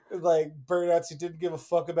burnouts who didn't give a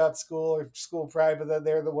fuck about school or school pride, but then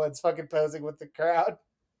they're the ones fucking posing with the crowd.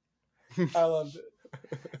 I loved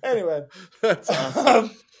it. Anyway, That's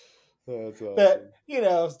awesome. That's awesome. but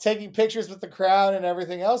taking pictures with the crowd and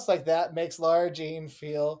everything else like that makes Lara Jean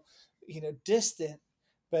feel, distant.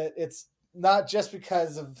 But it's not just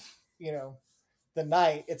because of the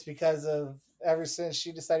night. It's because of ever since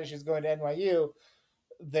she decided she was going to NYU,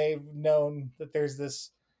 they've known that there's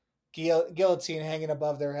this guillotine hanging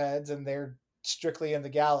above their heads, and they're strictly in the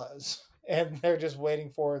gallows, and they're just waiting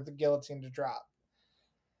for the guillotine to drop.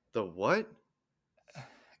 The what?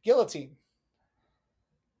 Guillotine.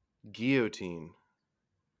 Guillotine.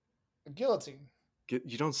 Guillotine.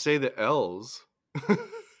 You don't say the L's.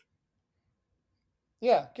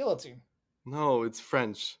 Yeah, guillotine. No, it's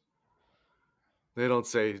French. They don't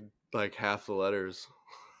say like half the letters.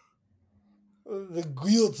 The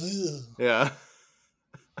guillotine. Yeah.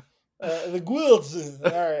 The guillotine.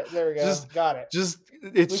 All right, there we go. Got it.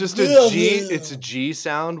 It's just a G. It's a G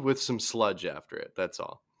sound with some sludge after it. That's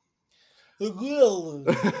all. The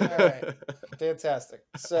guillotine. All right, fantastic.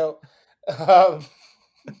 So, and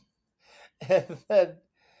then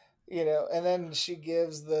and then she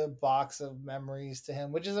gives the box of memories to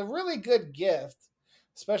him, which is a really good gift,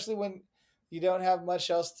 especially when you don't have much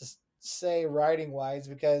else to say writing wise,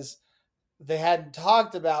 because they hadn't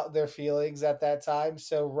talked about their feelings at that time.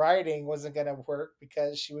 So writing wasn't going to work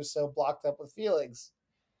because she was so blocked up with feelings.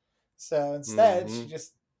 So instead, she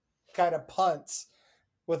just kind of punts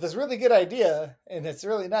with this really good idea, and it's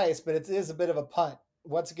really nice, but it is a bit of a punt.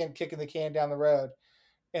 Once again, kicking the can down the road.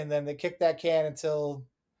 And then they kick that can until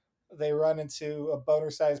they run into a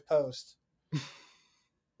boner-sized post.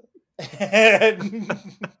 and,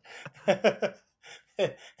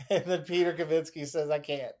 and then Peter Kavinsky says, I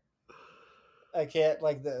can't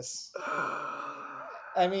like this.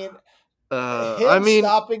 I mean, I him mean,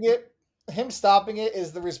 stopping it,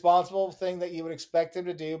 is the responsible thing that you would expect him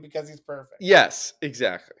to do because he's perfect. yes,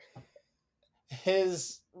 exactly.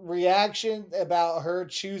 His reaction about her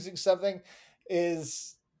choosing something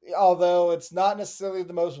is, although it's not necessarily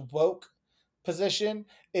the most woke position,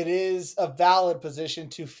 it is a valid position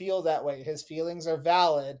to feel that way. His feelings are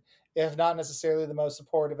valid, if not necessarily the most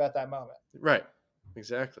supportive at that moment. Right.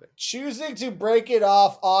 Exactly. Choosing to break it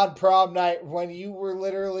off on prom night when you were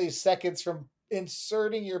literally seconds from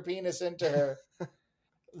inserting your penis into her,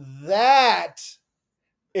 that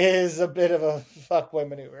is a bit of a fuckboy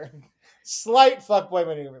maneuver. Slight fuckboy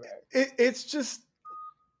maneuver there. It's just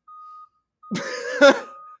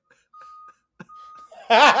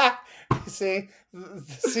see,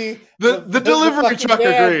 the delivery truck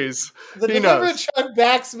agrees. The He delivery knows. truck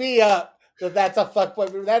backs me up that that's a fuckboy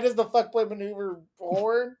maneuver. That is the fuckboy maneuver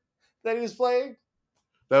horn that he was playing.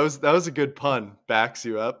 That was a good pun. Backs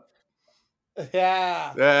you up.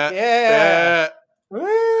 Yeah. Yeah. Yeah.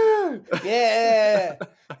 Woo! Yeah.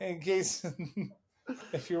 In case,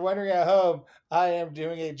 if you're wondering at home, I am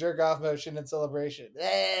doing a jerk off motion in celebration.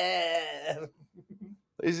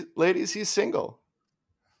 Ladies, he's single.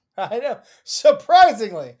 I know.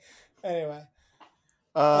 Surprisingly. Anyway.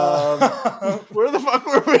 Where the fuck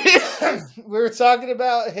were we? We were talking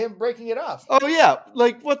about him breaking it off. Oh yeah,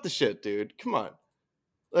 like what the shit, dude? Come on.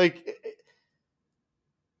 Like,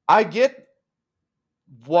 I get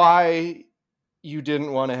why you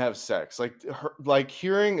didn't want to have sex. Like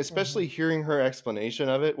hearing, especially hearing her explanation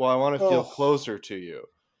of it. Well, I want to feel closer to you.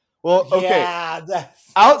 Well, okay. Yeah,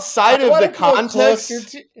 outside of the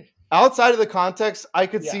context, outside of the context, I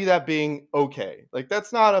could see that being okay. Like,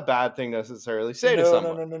 that's not a bad thing necessarily. Say to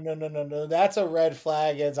someone. No. That's a red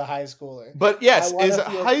flag as a high schooler. But yes, as a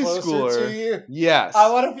high schooler, yes,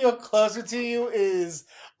 I want to feel closer to you. Is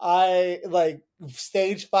I like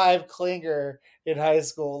stage 5 clinger in high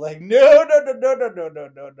school? Like, no.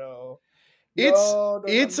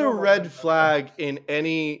 It's a red flag in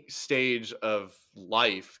any stage of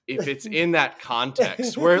life if it's in that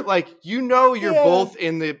context where, like, you're both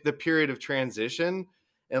in the period of transition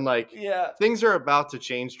and like things are about to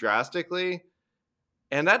change drastically,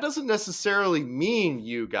 and that doesn't necessarily mean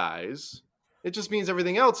you guys, it just means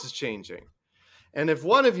everything else is changing. And if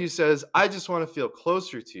one of you says, I just want to feel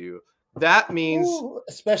closer to you, that means,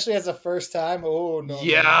 especially as a first time, oh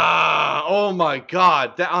my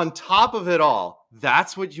god, that on top of it all,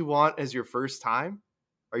 that's what you want as your first time?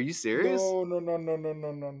 Are you serious?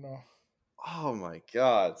 No. Oh my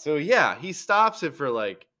god. So yeah, he stops it for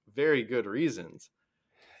like very good reasons.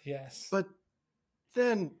 Yes. But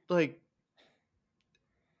then, like,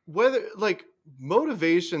 whether like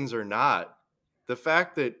motivations or not, the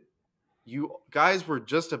fact that you guys were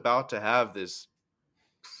just about to have this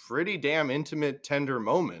pretty damn intimate, tender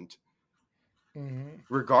moment,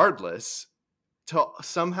 regardless, to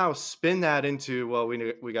somehow spin that into, well,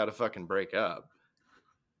 we got to fucking break up.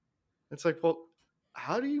 It's like, well,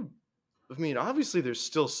 how do you? I mean, obviously, there's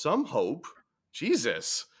still some hope.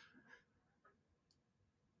 Jesus.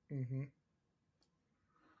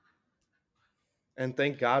 And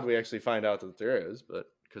thank God we actually find out that there is, but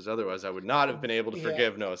because otherwise I would not have been able to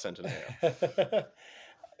forgive Noah Centineo.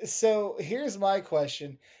 So here's my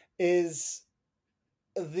question: is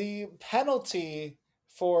the penalty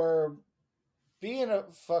for being a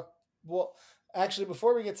fuck? Well, actually,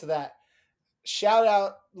 before we get to that, shout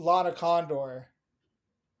out Lana Condor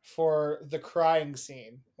for the crying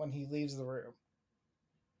scene when he leaves the room.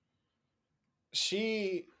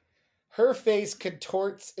 Her face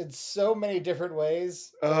contorts in so many different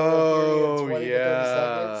ways. Oh,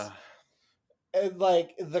 yeah. And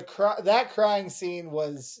like that crying scene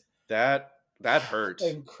was that hurt.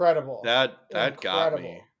 Incredible. That got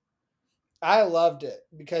me. I loved it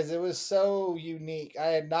because it was so unique. I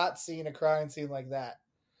had not seen a crying scene like that.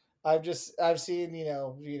 I've seen,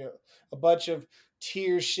 a bunch of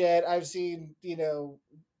tears shed. I've seen, the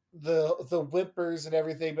whimpers and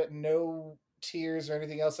everything, but no tears or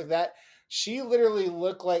anything else like that. She literally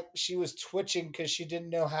looked like she was twitching because she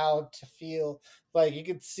didn't know how to feel. Like, you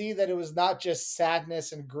could see that it was not just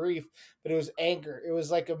sadness and grief, but it was anger. It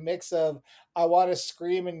was like a mix of, I want to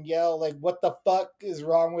scream and yell, like, what the fuck is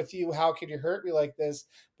wrong with you? How can you hurt me like this?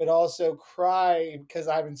 But also cry because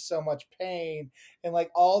I'm in so much pain. And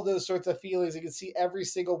like all those sorts of feelings, you can see every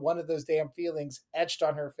single one of those damn feelings etched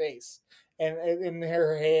on her face and in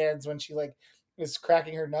her hands when she like is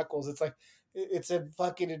cracking her knuckles. It's like, it's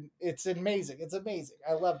amazing. It's amazing.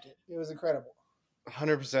 I loved it. It was incredible.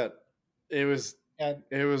 100%. It was And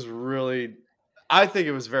really, I think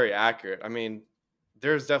it was very accurate. I mean,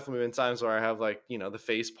 there's definitely been times where I have like, the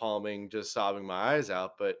face palming, just sobbing my eyes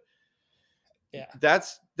out, but yeah,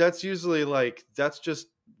 that's usually like, that's just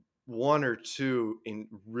one or two in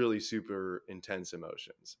really super intense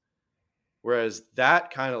emotions. Whereas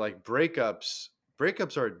that kind of like breakups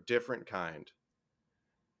are a different kind.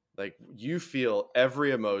 Like you feel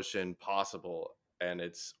every emotion possible and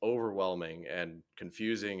it's overwhelming and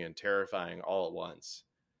confusing and terrifying all at once.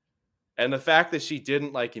 And the fact that she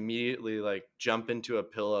didn't like immediately like jump into a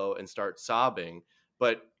pillow and start sobbing,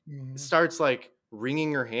 but mhm. starts like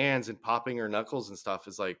wringing her hands and popping her knuckles and stuff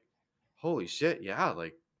is like, holy shit, yeah,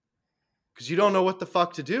 like, because you don't know what the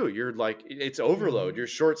fuck to do. You're like, it's overload. Mhm. You're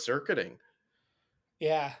short circuiting.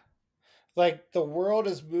 Yeah, like the world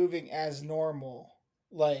is moving as normal,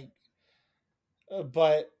 like,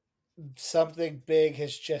 but something big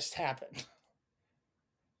has just happened.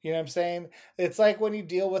 You know what I'm saying? It's like when you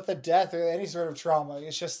deal with a death or any sort of trauma.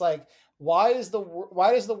 It's just like, why does the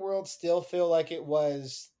world still feel like it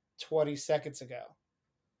was 20 seconds ago,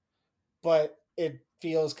 but it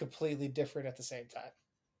feels completely different at the same time?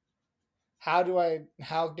 How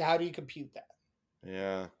do you compute that?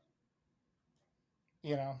 Yeah.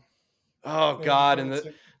 You know, Oh and God. And it's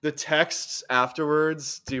like, the texts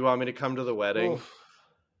afterwards. Do you want me to come to the wedding? oof.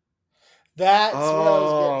 That's what I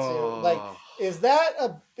was getting to. Like, Oh,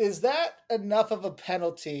 is that enough of a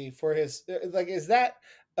penalty for his? Like, is that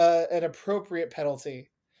an appropriate penalty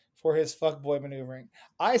for his fuckboy maneuvering?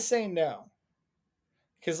 I say no,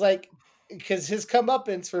 because his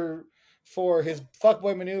comeuppance for his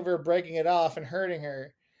fuckboy maneuver, breaking it off and hurting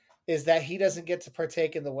her, is that he doesn't get to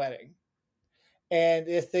partake in the wedding. And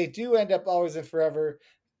if they do end up always and forever,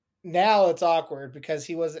 now it's awkward because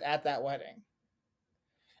he wasn't at that wedding.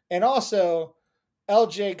 And also,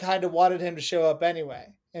 LJ kind of wanted him to show up anyway.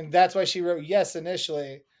 And that's why she wrote yes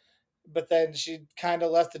initially, but then she kind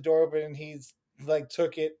of left the door open and he's like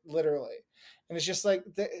took it literally. And it's just like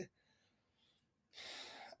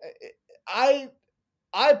I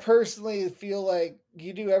I personally feel like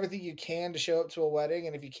you do everything you can to show up to a wedding,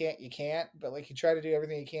 and if you can't, you can't. But like you try to do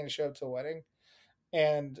everything you can to show up to a wedding,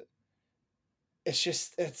 and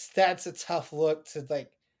that's a tough look to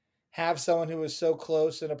like have someone who is so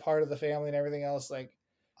close and a part of the family and everything else like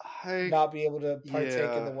I not be able to partake in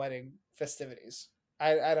yeah. the wedding festivities.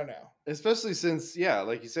 I don't know. Especially since, yeah,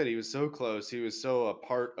 like you said, he was so close. He was so a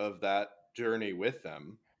part of that journey with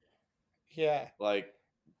them. Yeah, Like,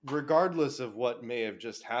 regardless of what may have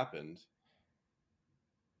just happened,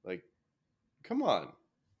 like, come on.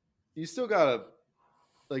 You still gotta,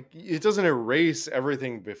 like, it doesn't erase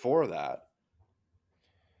everything before that.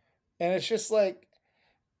 and it's just like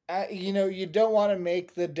you don't want to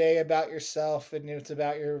make the day about yourself and it's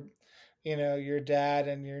about your dad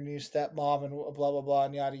and your new stepmom and blah blah blah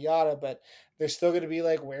and yada yada. But they're still going to be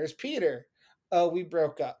like, "Where's Peter? Oh, we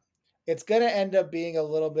broke up." It's going to end up being a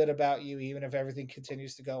little bit about you, even if everything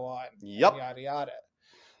continues to go on and Yep. yada yada.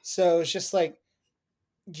 So it's just like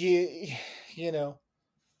you, you know,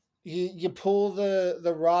 you pull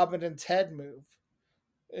the Robin and Ted move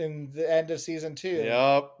in the end of season 2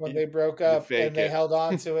 Yep. when they broke You up and fake they it. held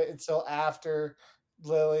on to it until after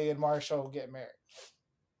Lily and Marshall get married.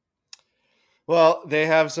 Well, they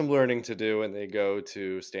have some learning to do when they go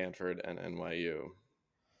to Stanford and NYU.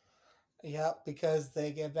 Yep, because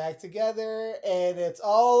they get back together and it's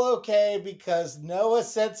all okay because Noah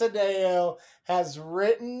Centineo has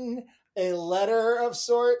written a letter of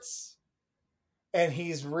sorts and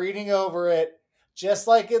he's reading over it just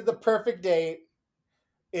like in The Perfect Date.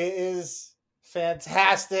 It is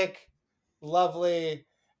fantastic, lovely,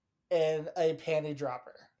 and a panty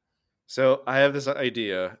dropper. So I have this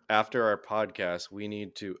idea. After our podcast, we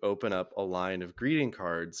need to open up a line of greeting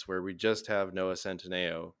cards where we just have Noah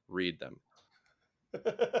Centineo read them.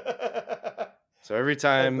 So every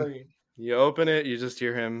time Agreed. you open it, you just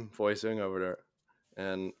hear him voicing over it.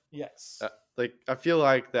 And Yes. like, I feel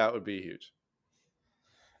like that would be huge.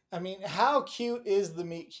 I mean, how cute is the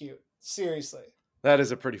meet cute? Seriously. That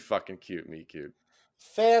is a pretty fucking cute meet cute.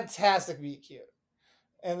 Fantastic meet cute.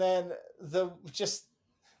 And then the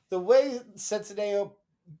way Centineo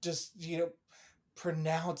just,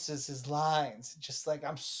 pronounces his lines, just like,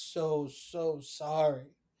 I'm so, so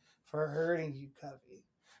sorry for hurting you, Cubby.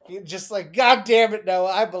 You're just like, God damn it,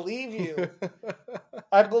 Noah, I believe you.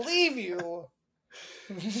 I believe you.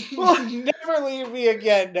 Never leave me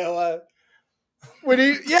again, Noah. When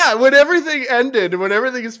everything ended, when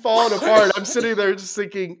everything is falling apart, I'm sitting there just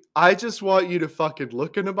thinking, I just want you to fucking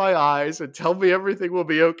look into my eyes and tell me everything will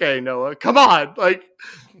be okay, Noah. Come on. Like,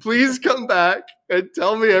 please come back and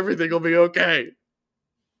tell me everything will be okay.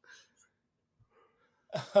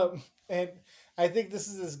 And I think this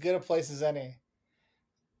is as good a place as any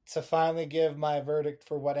to finally give my verdict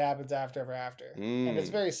for what happens after Ever After. And it's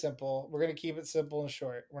Mm, very simple. We're going to keep it simple and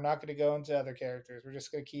short. We're not going to go into other characters. We're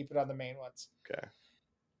just going to keep it on the main ones. okay.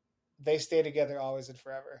 They stay together always and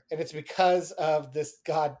forever. And it's because of this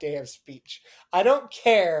goddamn speech. I don't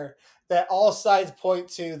care that all sides point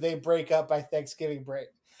to they break up by Thanksgiving break.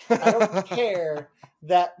 I don't care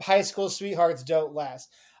that high school sweethearts don't last.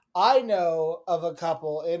 I know of a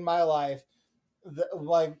couple in my life,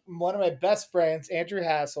 like one of my best friends, Andrew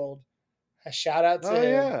Hassold. A shout out to Oh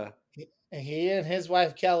him. yeah, He and his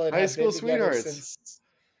wife Kellen high have school been together sweethearts. since,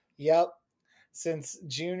 yep, since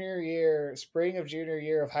junior year, spring of junior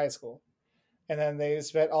year of high school. And then they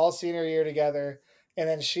spent all senior year together. And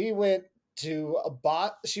then she went to a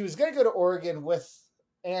bot. She was going to go to Oregon with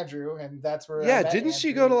Andrew, and that's where I Yeah, met didn't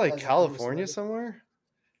she go to Andrew, like as I previously California noted. somewhere?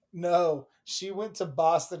 No, she went to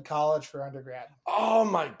Boston College for undergrad. Oh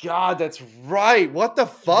my god, that's right. What the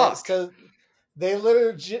They, fuck? so they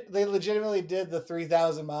legitimately did the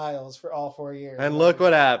 3,000 miles for all 4 years And of look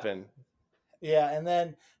what undergrad. happened. Yeah, and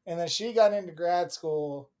then she got into grad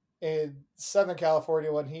school in Southern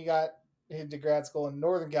California when he got into grad school in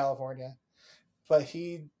Northern California. But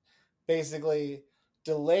he basically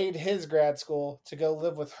delayed his grad school to go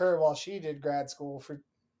live with her while she did grad school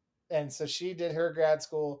and so she did her grad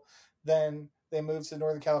school, then they moved to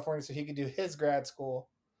Northern California so he could do his grad school,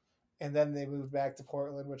 and then they moved back to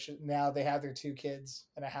Portland, which now they have their 2 kids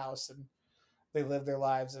and a house, and they live their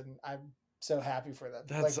lives, and I'm so happy for them.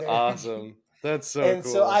 Like That's they're awesome. That's so and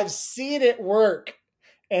so cool. I've seen it work.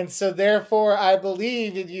 And so therefore I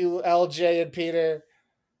believe in you, LJ and Peter.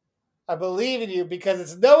 I believe in you because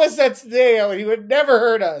it's Noah Centineo and he would never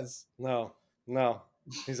hurt us. No, no.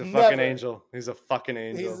 He's a fucking Never. angel. He's a fucking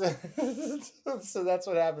He's angel. so that's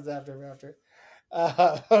what happens after.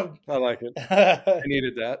 I like it. I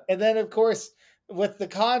needed that. And then of course with the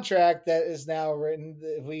contract that is now written,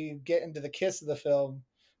 we get into the kiss of the film,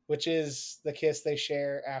 which is the kiss they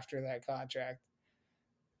share after that contract.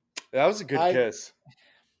 That was a good I kiss.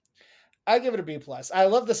 I give it a B plus. I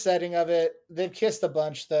love the setting of it. They've kissed a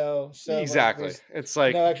bunch though, so like Exactly. there's It's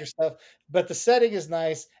like, no extra stuff. But the setting is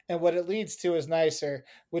nice, and what it leads to is nicer,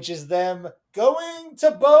 which is them going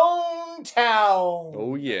to Bone oh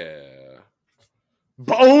Town. yeah.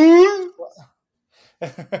 Bone!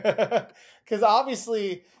 Because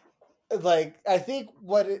obviously, like I think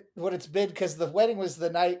what it's been because the wedding was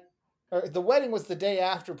the night, or the wedding was the day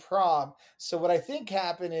after prom. So what I think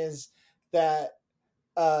happened is that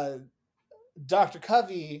uh Dr.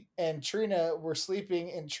 Covey and Trina were sleeping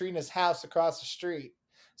in Trina's house across the street.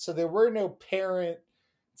 So there were no parents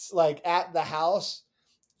like at the house.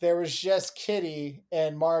 There was just Kitty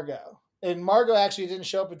and Margot. And Margot actually didn't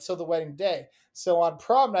show up until the wedding day. So on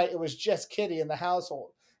prom night, it was just Kitty in the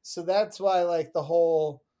household. So that's why, like, the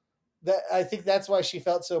whole that I think that's why she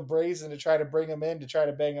felt so brazen to try to bring him in to try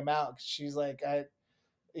to bang him out. 'Cause she's like,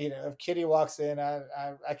 if Kitty walks in,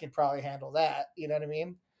 I could probably handle that. You know what I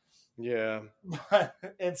mean? Yeah.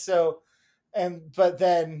 And so but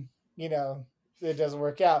then it doesn't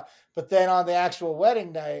work out, but then on the actual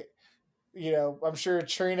wedding night, I'm sure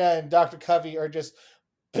Trina and Dr. Covey are just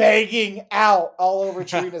begging out all over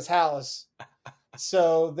Trina's house,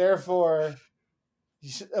 so therefore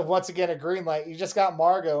once again a green light. You just got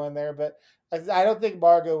Margot in there, but I don't think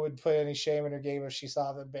Margot would put any shame in her game if she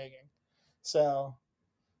saw them begging, so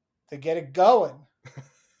to get it going.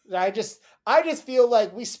 I just feel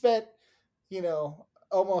like we spent,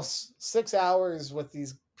 almost 6 hours with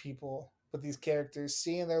these people, with these characters,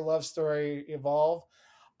 seeing their love story evolve.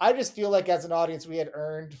 I just feel like as an audience we had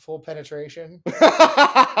earned full penetration.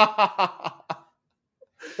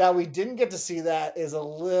 That we didn't get to see that is a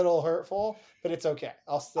little hurtful, but it's okay.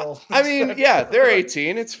 I'll still I mean, yeah, they're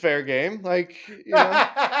 18. It's fair game. Like, come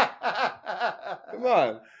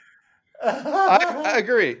on. I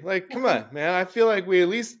agree. Like, come on, man. I feel like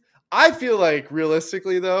I feel like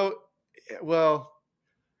realistically, though, well,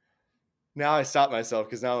 now I stop myself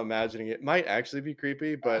because now I'm imagining it might actually be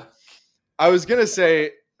creepy. But I was going to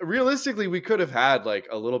say, realistically, we could have had like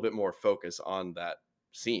a little bit more focus on that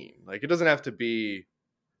scene. Like, it doesn't have to be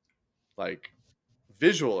like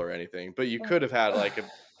visual or anything, but you could have had like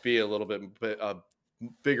be a little bit a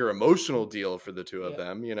bigger emotional deal for the two of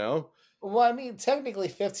them, Well, I mean, technically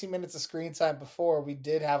 15 minutes of screen time before, we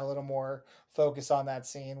did have a little more focus on that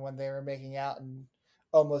scene when they were making out and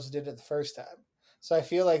almost did it the first time. So I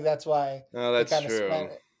feel like that's why Oh, they that's true.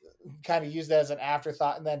 kind of used that as an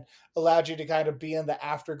afterthought, and then allowed you to kind of be in the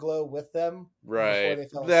afterglow with them before Right. they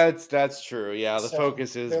fell asleep. That's true. Yeah, the So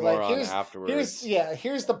focus is they're more like, on here's afterwards.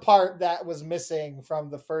 here's the part that was missing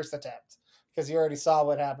from the first attempt. because you already saw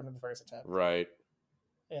what happened in the first attempt. Right.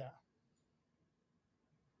 Yeah.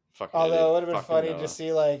 Fucking Although idiot. it would have been Fucking funny Noah. to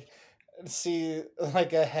see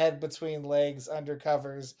like a head between legs under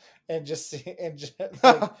covers and just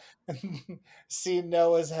see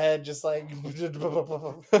Noah's head just like against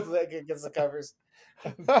the covers.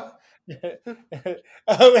 And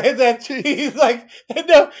then he's like, and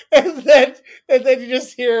then you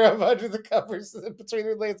just hear him under the covers between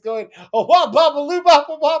the legs going, "Oh, wop, bop, loo, bop,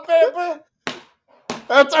 bop, bam, boom."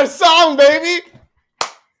 That's our song, baby.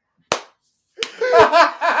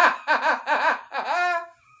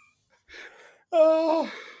 Oh,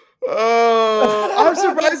 I'm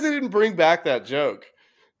surprised they didn't bring back that joke.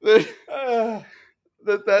 That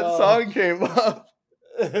song came up.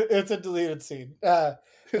 It's a deleted scene.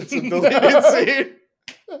 It's a deleted scene.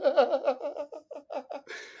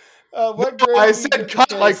 What No, grade I do you said give cut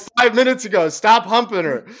the like kiss? 5 minutes ago. Stop humping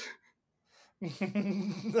her.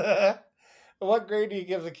 What grade do you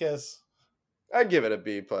give the kiss? I'd give it a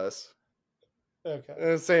B plus.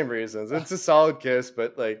 Okay. Same reasons. It's a solid kiss,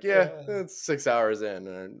 but like, yeah, Yeah. it's 6 hours in,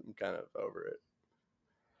 and I'm kind of over it.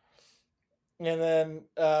 And then,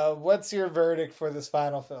 what's your verdict for this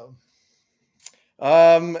final film?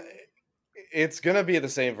 It's gonna be the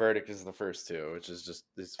same verdict as the first two, which is just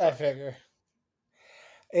this. I figure.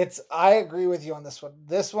 I agree with you on this one.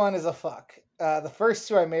 This one is a fuck. The first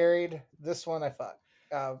two I married. This one I fuck.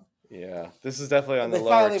 Yeah, this is definitely on the They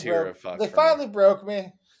lower finally tier broke. of fuck. They for finally me. broke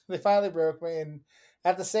me. They finally broke me, and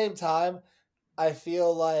at the same time, I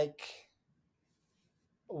feel like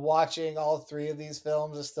watching all three of these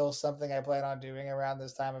films is still something I plan on doing around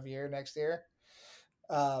this time of year next year.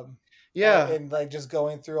 Yeah, And like just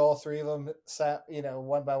going through all three of them,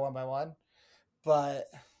 one by one by one. But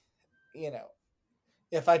you know,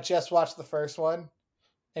 if I just watch the first one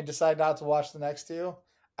and decide not to watch the next two,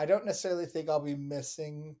 I don't necessarily think I'll be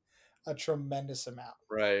missing a tremendous amount.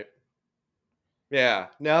 right. Yeah,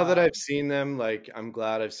 now that I've seen them, like, I'm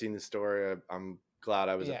glad I've seen the story. I'm glad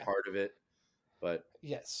I was a Yeah. part of it. But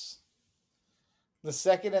Yes. The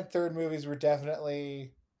second and third movies were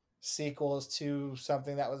definitely sequels to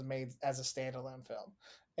something that was made as a standalone film.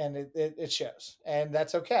 And it shows. And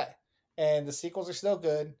that's okay. And the sequels are still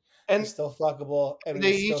good. They're and still fuckable. And we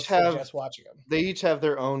they still each have suggest watching them. they each have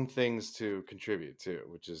their own things to contribute to,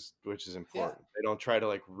 which is Yeah. important. They don't try to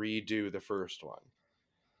like redo the first one.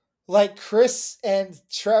 Like Chris and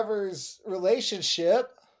Trevor's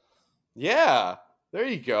relationship. Yeah, there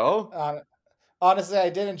you go. Honestly, I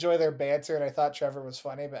did enjoy their banter, and I thought Trevor was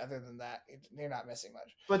funny. But other than that, you're not missing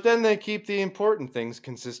much. But then they keep the important things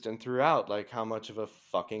consistent throughout, like how much of a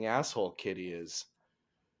fucking asshole Kitty is.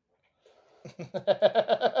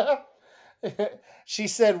 She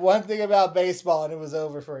said one thing about baseball, and it was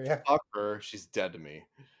over for you. Fuck her. She's dead to me.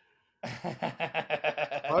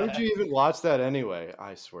 Why would you even watch that anyway?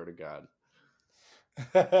 I swear to God.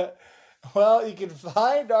 Well, you can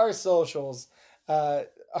find our socials. Our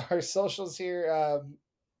socials here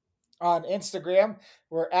on Instagram.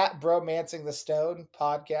 We're at Bromancing the Stone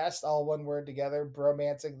Podcast, all one word together.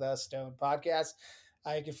 Bromancing the Stone Podcast.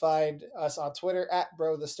 You can find us on Twitter at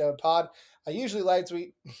Bro the Stone Pod. I usually live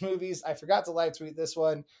tweet movies. I forgot to live tweet this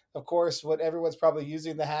one. Of course, what everyone's probably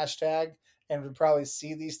using the hashtag and would probably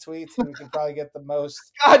see these tweets, and we can probably get the most.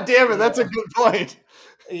 God damn it, that's a good point.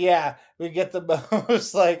 Yeah, we get the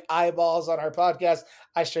most like eyeballs on our podcast.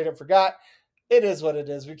 I straight up forgot. It is what it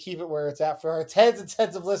is. We keep it where it's at. For our tens and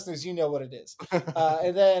tens of listeners, you know what it is.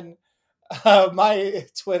 And then my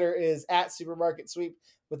Twitter is at Supermarket Sweep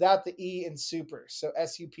without the E in super. So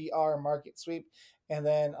SUPR Market Sweep. And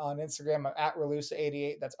then on Instagram, I'm at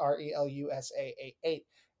Relusa88. That's RELUSA88. And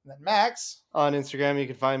then Max. On Instagram, you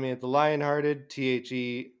can find me at the Lionhearted,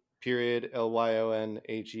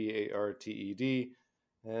 THE_LYONHEARTED.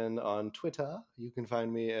 And on Twitter, you can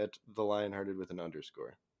find me at the Lionhearted with an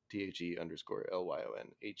underscore.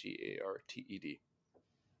 THE_LYONHEARTED.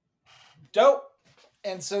 Dope.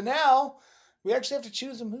 And so now we actually have to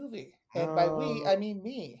choose a movie. And by we, I mean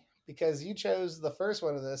me, because you chose the first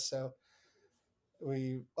one of this. So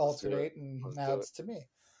we alternate, and now it's to me.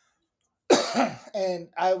 And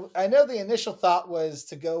I know the initial thought was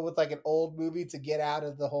to go with like an old movie to get out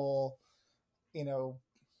of the whole,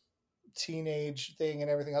 teenage thing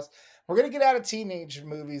and everything else. We're going to get out of teenage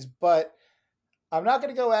movies, but I'm not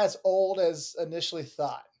going to go as old as initially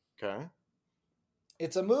thought. Okay.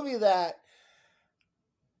 It's a movie that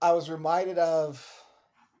I was reminded of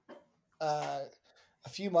a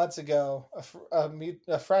few months ago.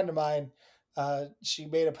 A friend of mine, she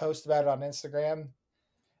made a post about it on Instagram,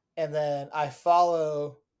 and then I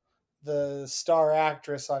follow the star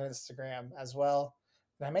actress on Instagram as well,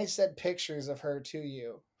 and I may send pictures of her to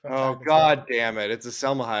you from Oh time to time. God damn it! It's a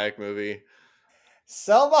Selma Hayek movie.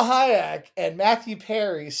 Selma Hayek and Matthew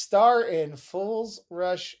Perry star in Fools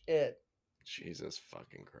Rush In. Jesus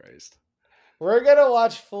fucking Christ! We're gonna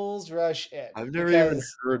watch Fools Rush In I've never even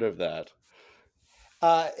because heard of that.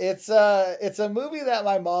 it's a movie that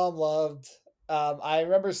my mom loved. I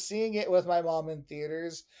remember seeing it with my mom in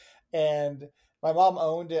theaters, and my mom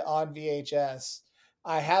owned it on VHS.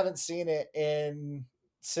 I haven't seen it in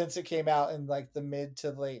since it came out in like the mid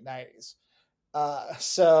to late 90s.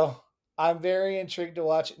 So I'm very intrigued to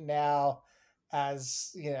watch it now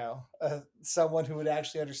as, someone who would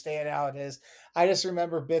actually understand how it is. I just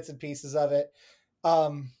remember bits and pieces of it.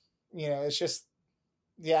 Um, it's just,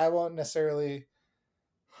 yeah, I won't necessarily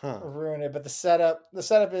Huh. ruin it, but the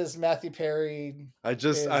setup is Matthew Perry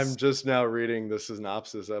I'm is, just now reading the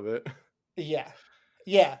synopsis of it. yeah.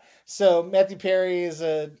 Yeah. So Matthew Perry is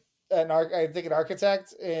I think an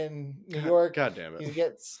architect in New York. God damn it. He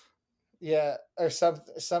gets, yeah, or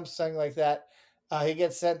something like that. He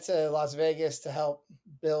gets sent to Las Vegas to help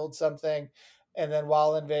build something, and then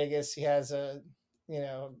while in Vegas, he has a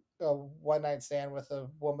one night stand with a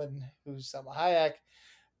woman who's Selma Hayek,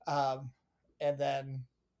 um, and then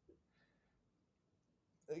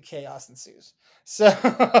chaos ensues. So All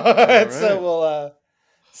right.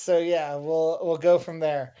 we'll go from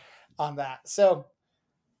there on that. So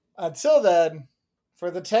until then,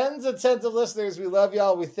 for the tens and tens of listeners, we love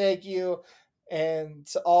y'all. We thank you. And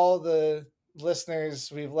to all the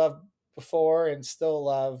listeners we've loved before and still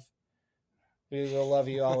love, we will love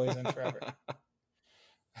you always and forever.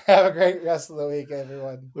 Have a great rest of the week,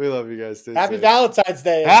 everyone. We love you guys. Stay Happy safe. Valentine's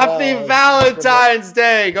Day. Happy Well. Valentine's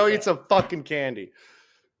Day. Go eat some fucking candy.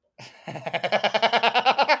 All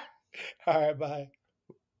right, bye.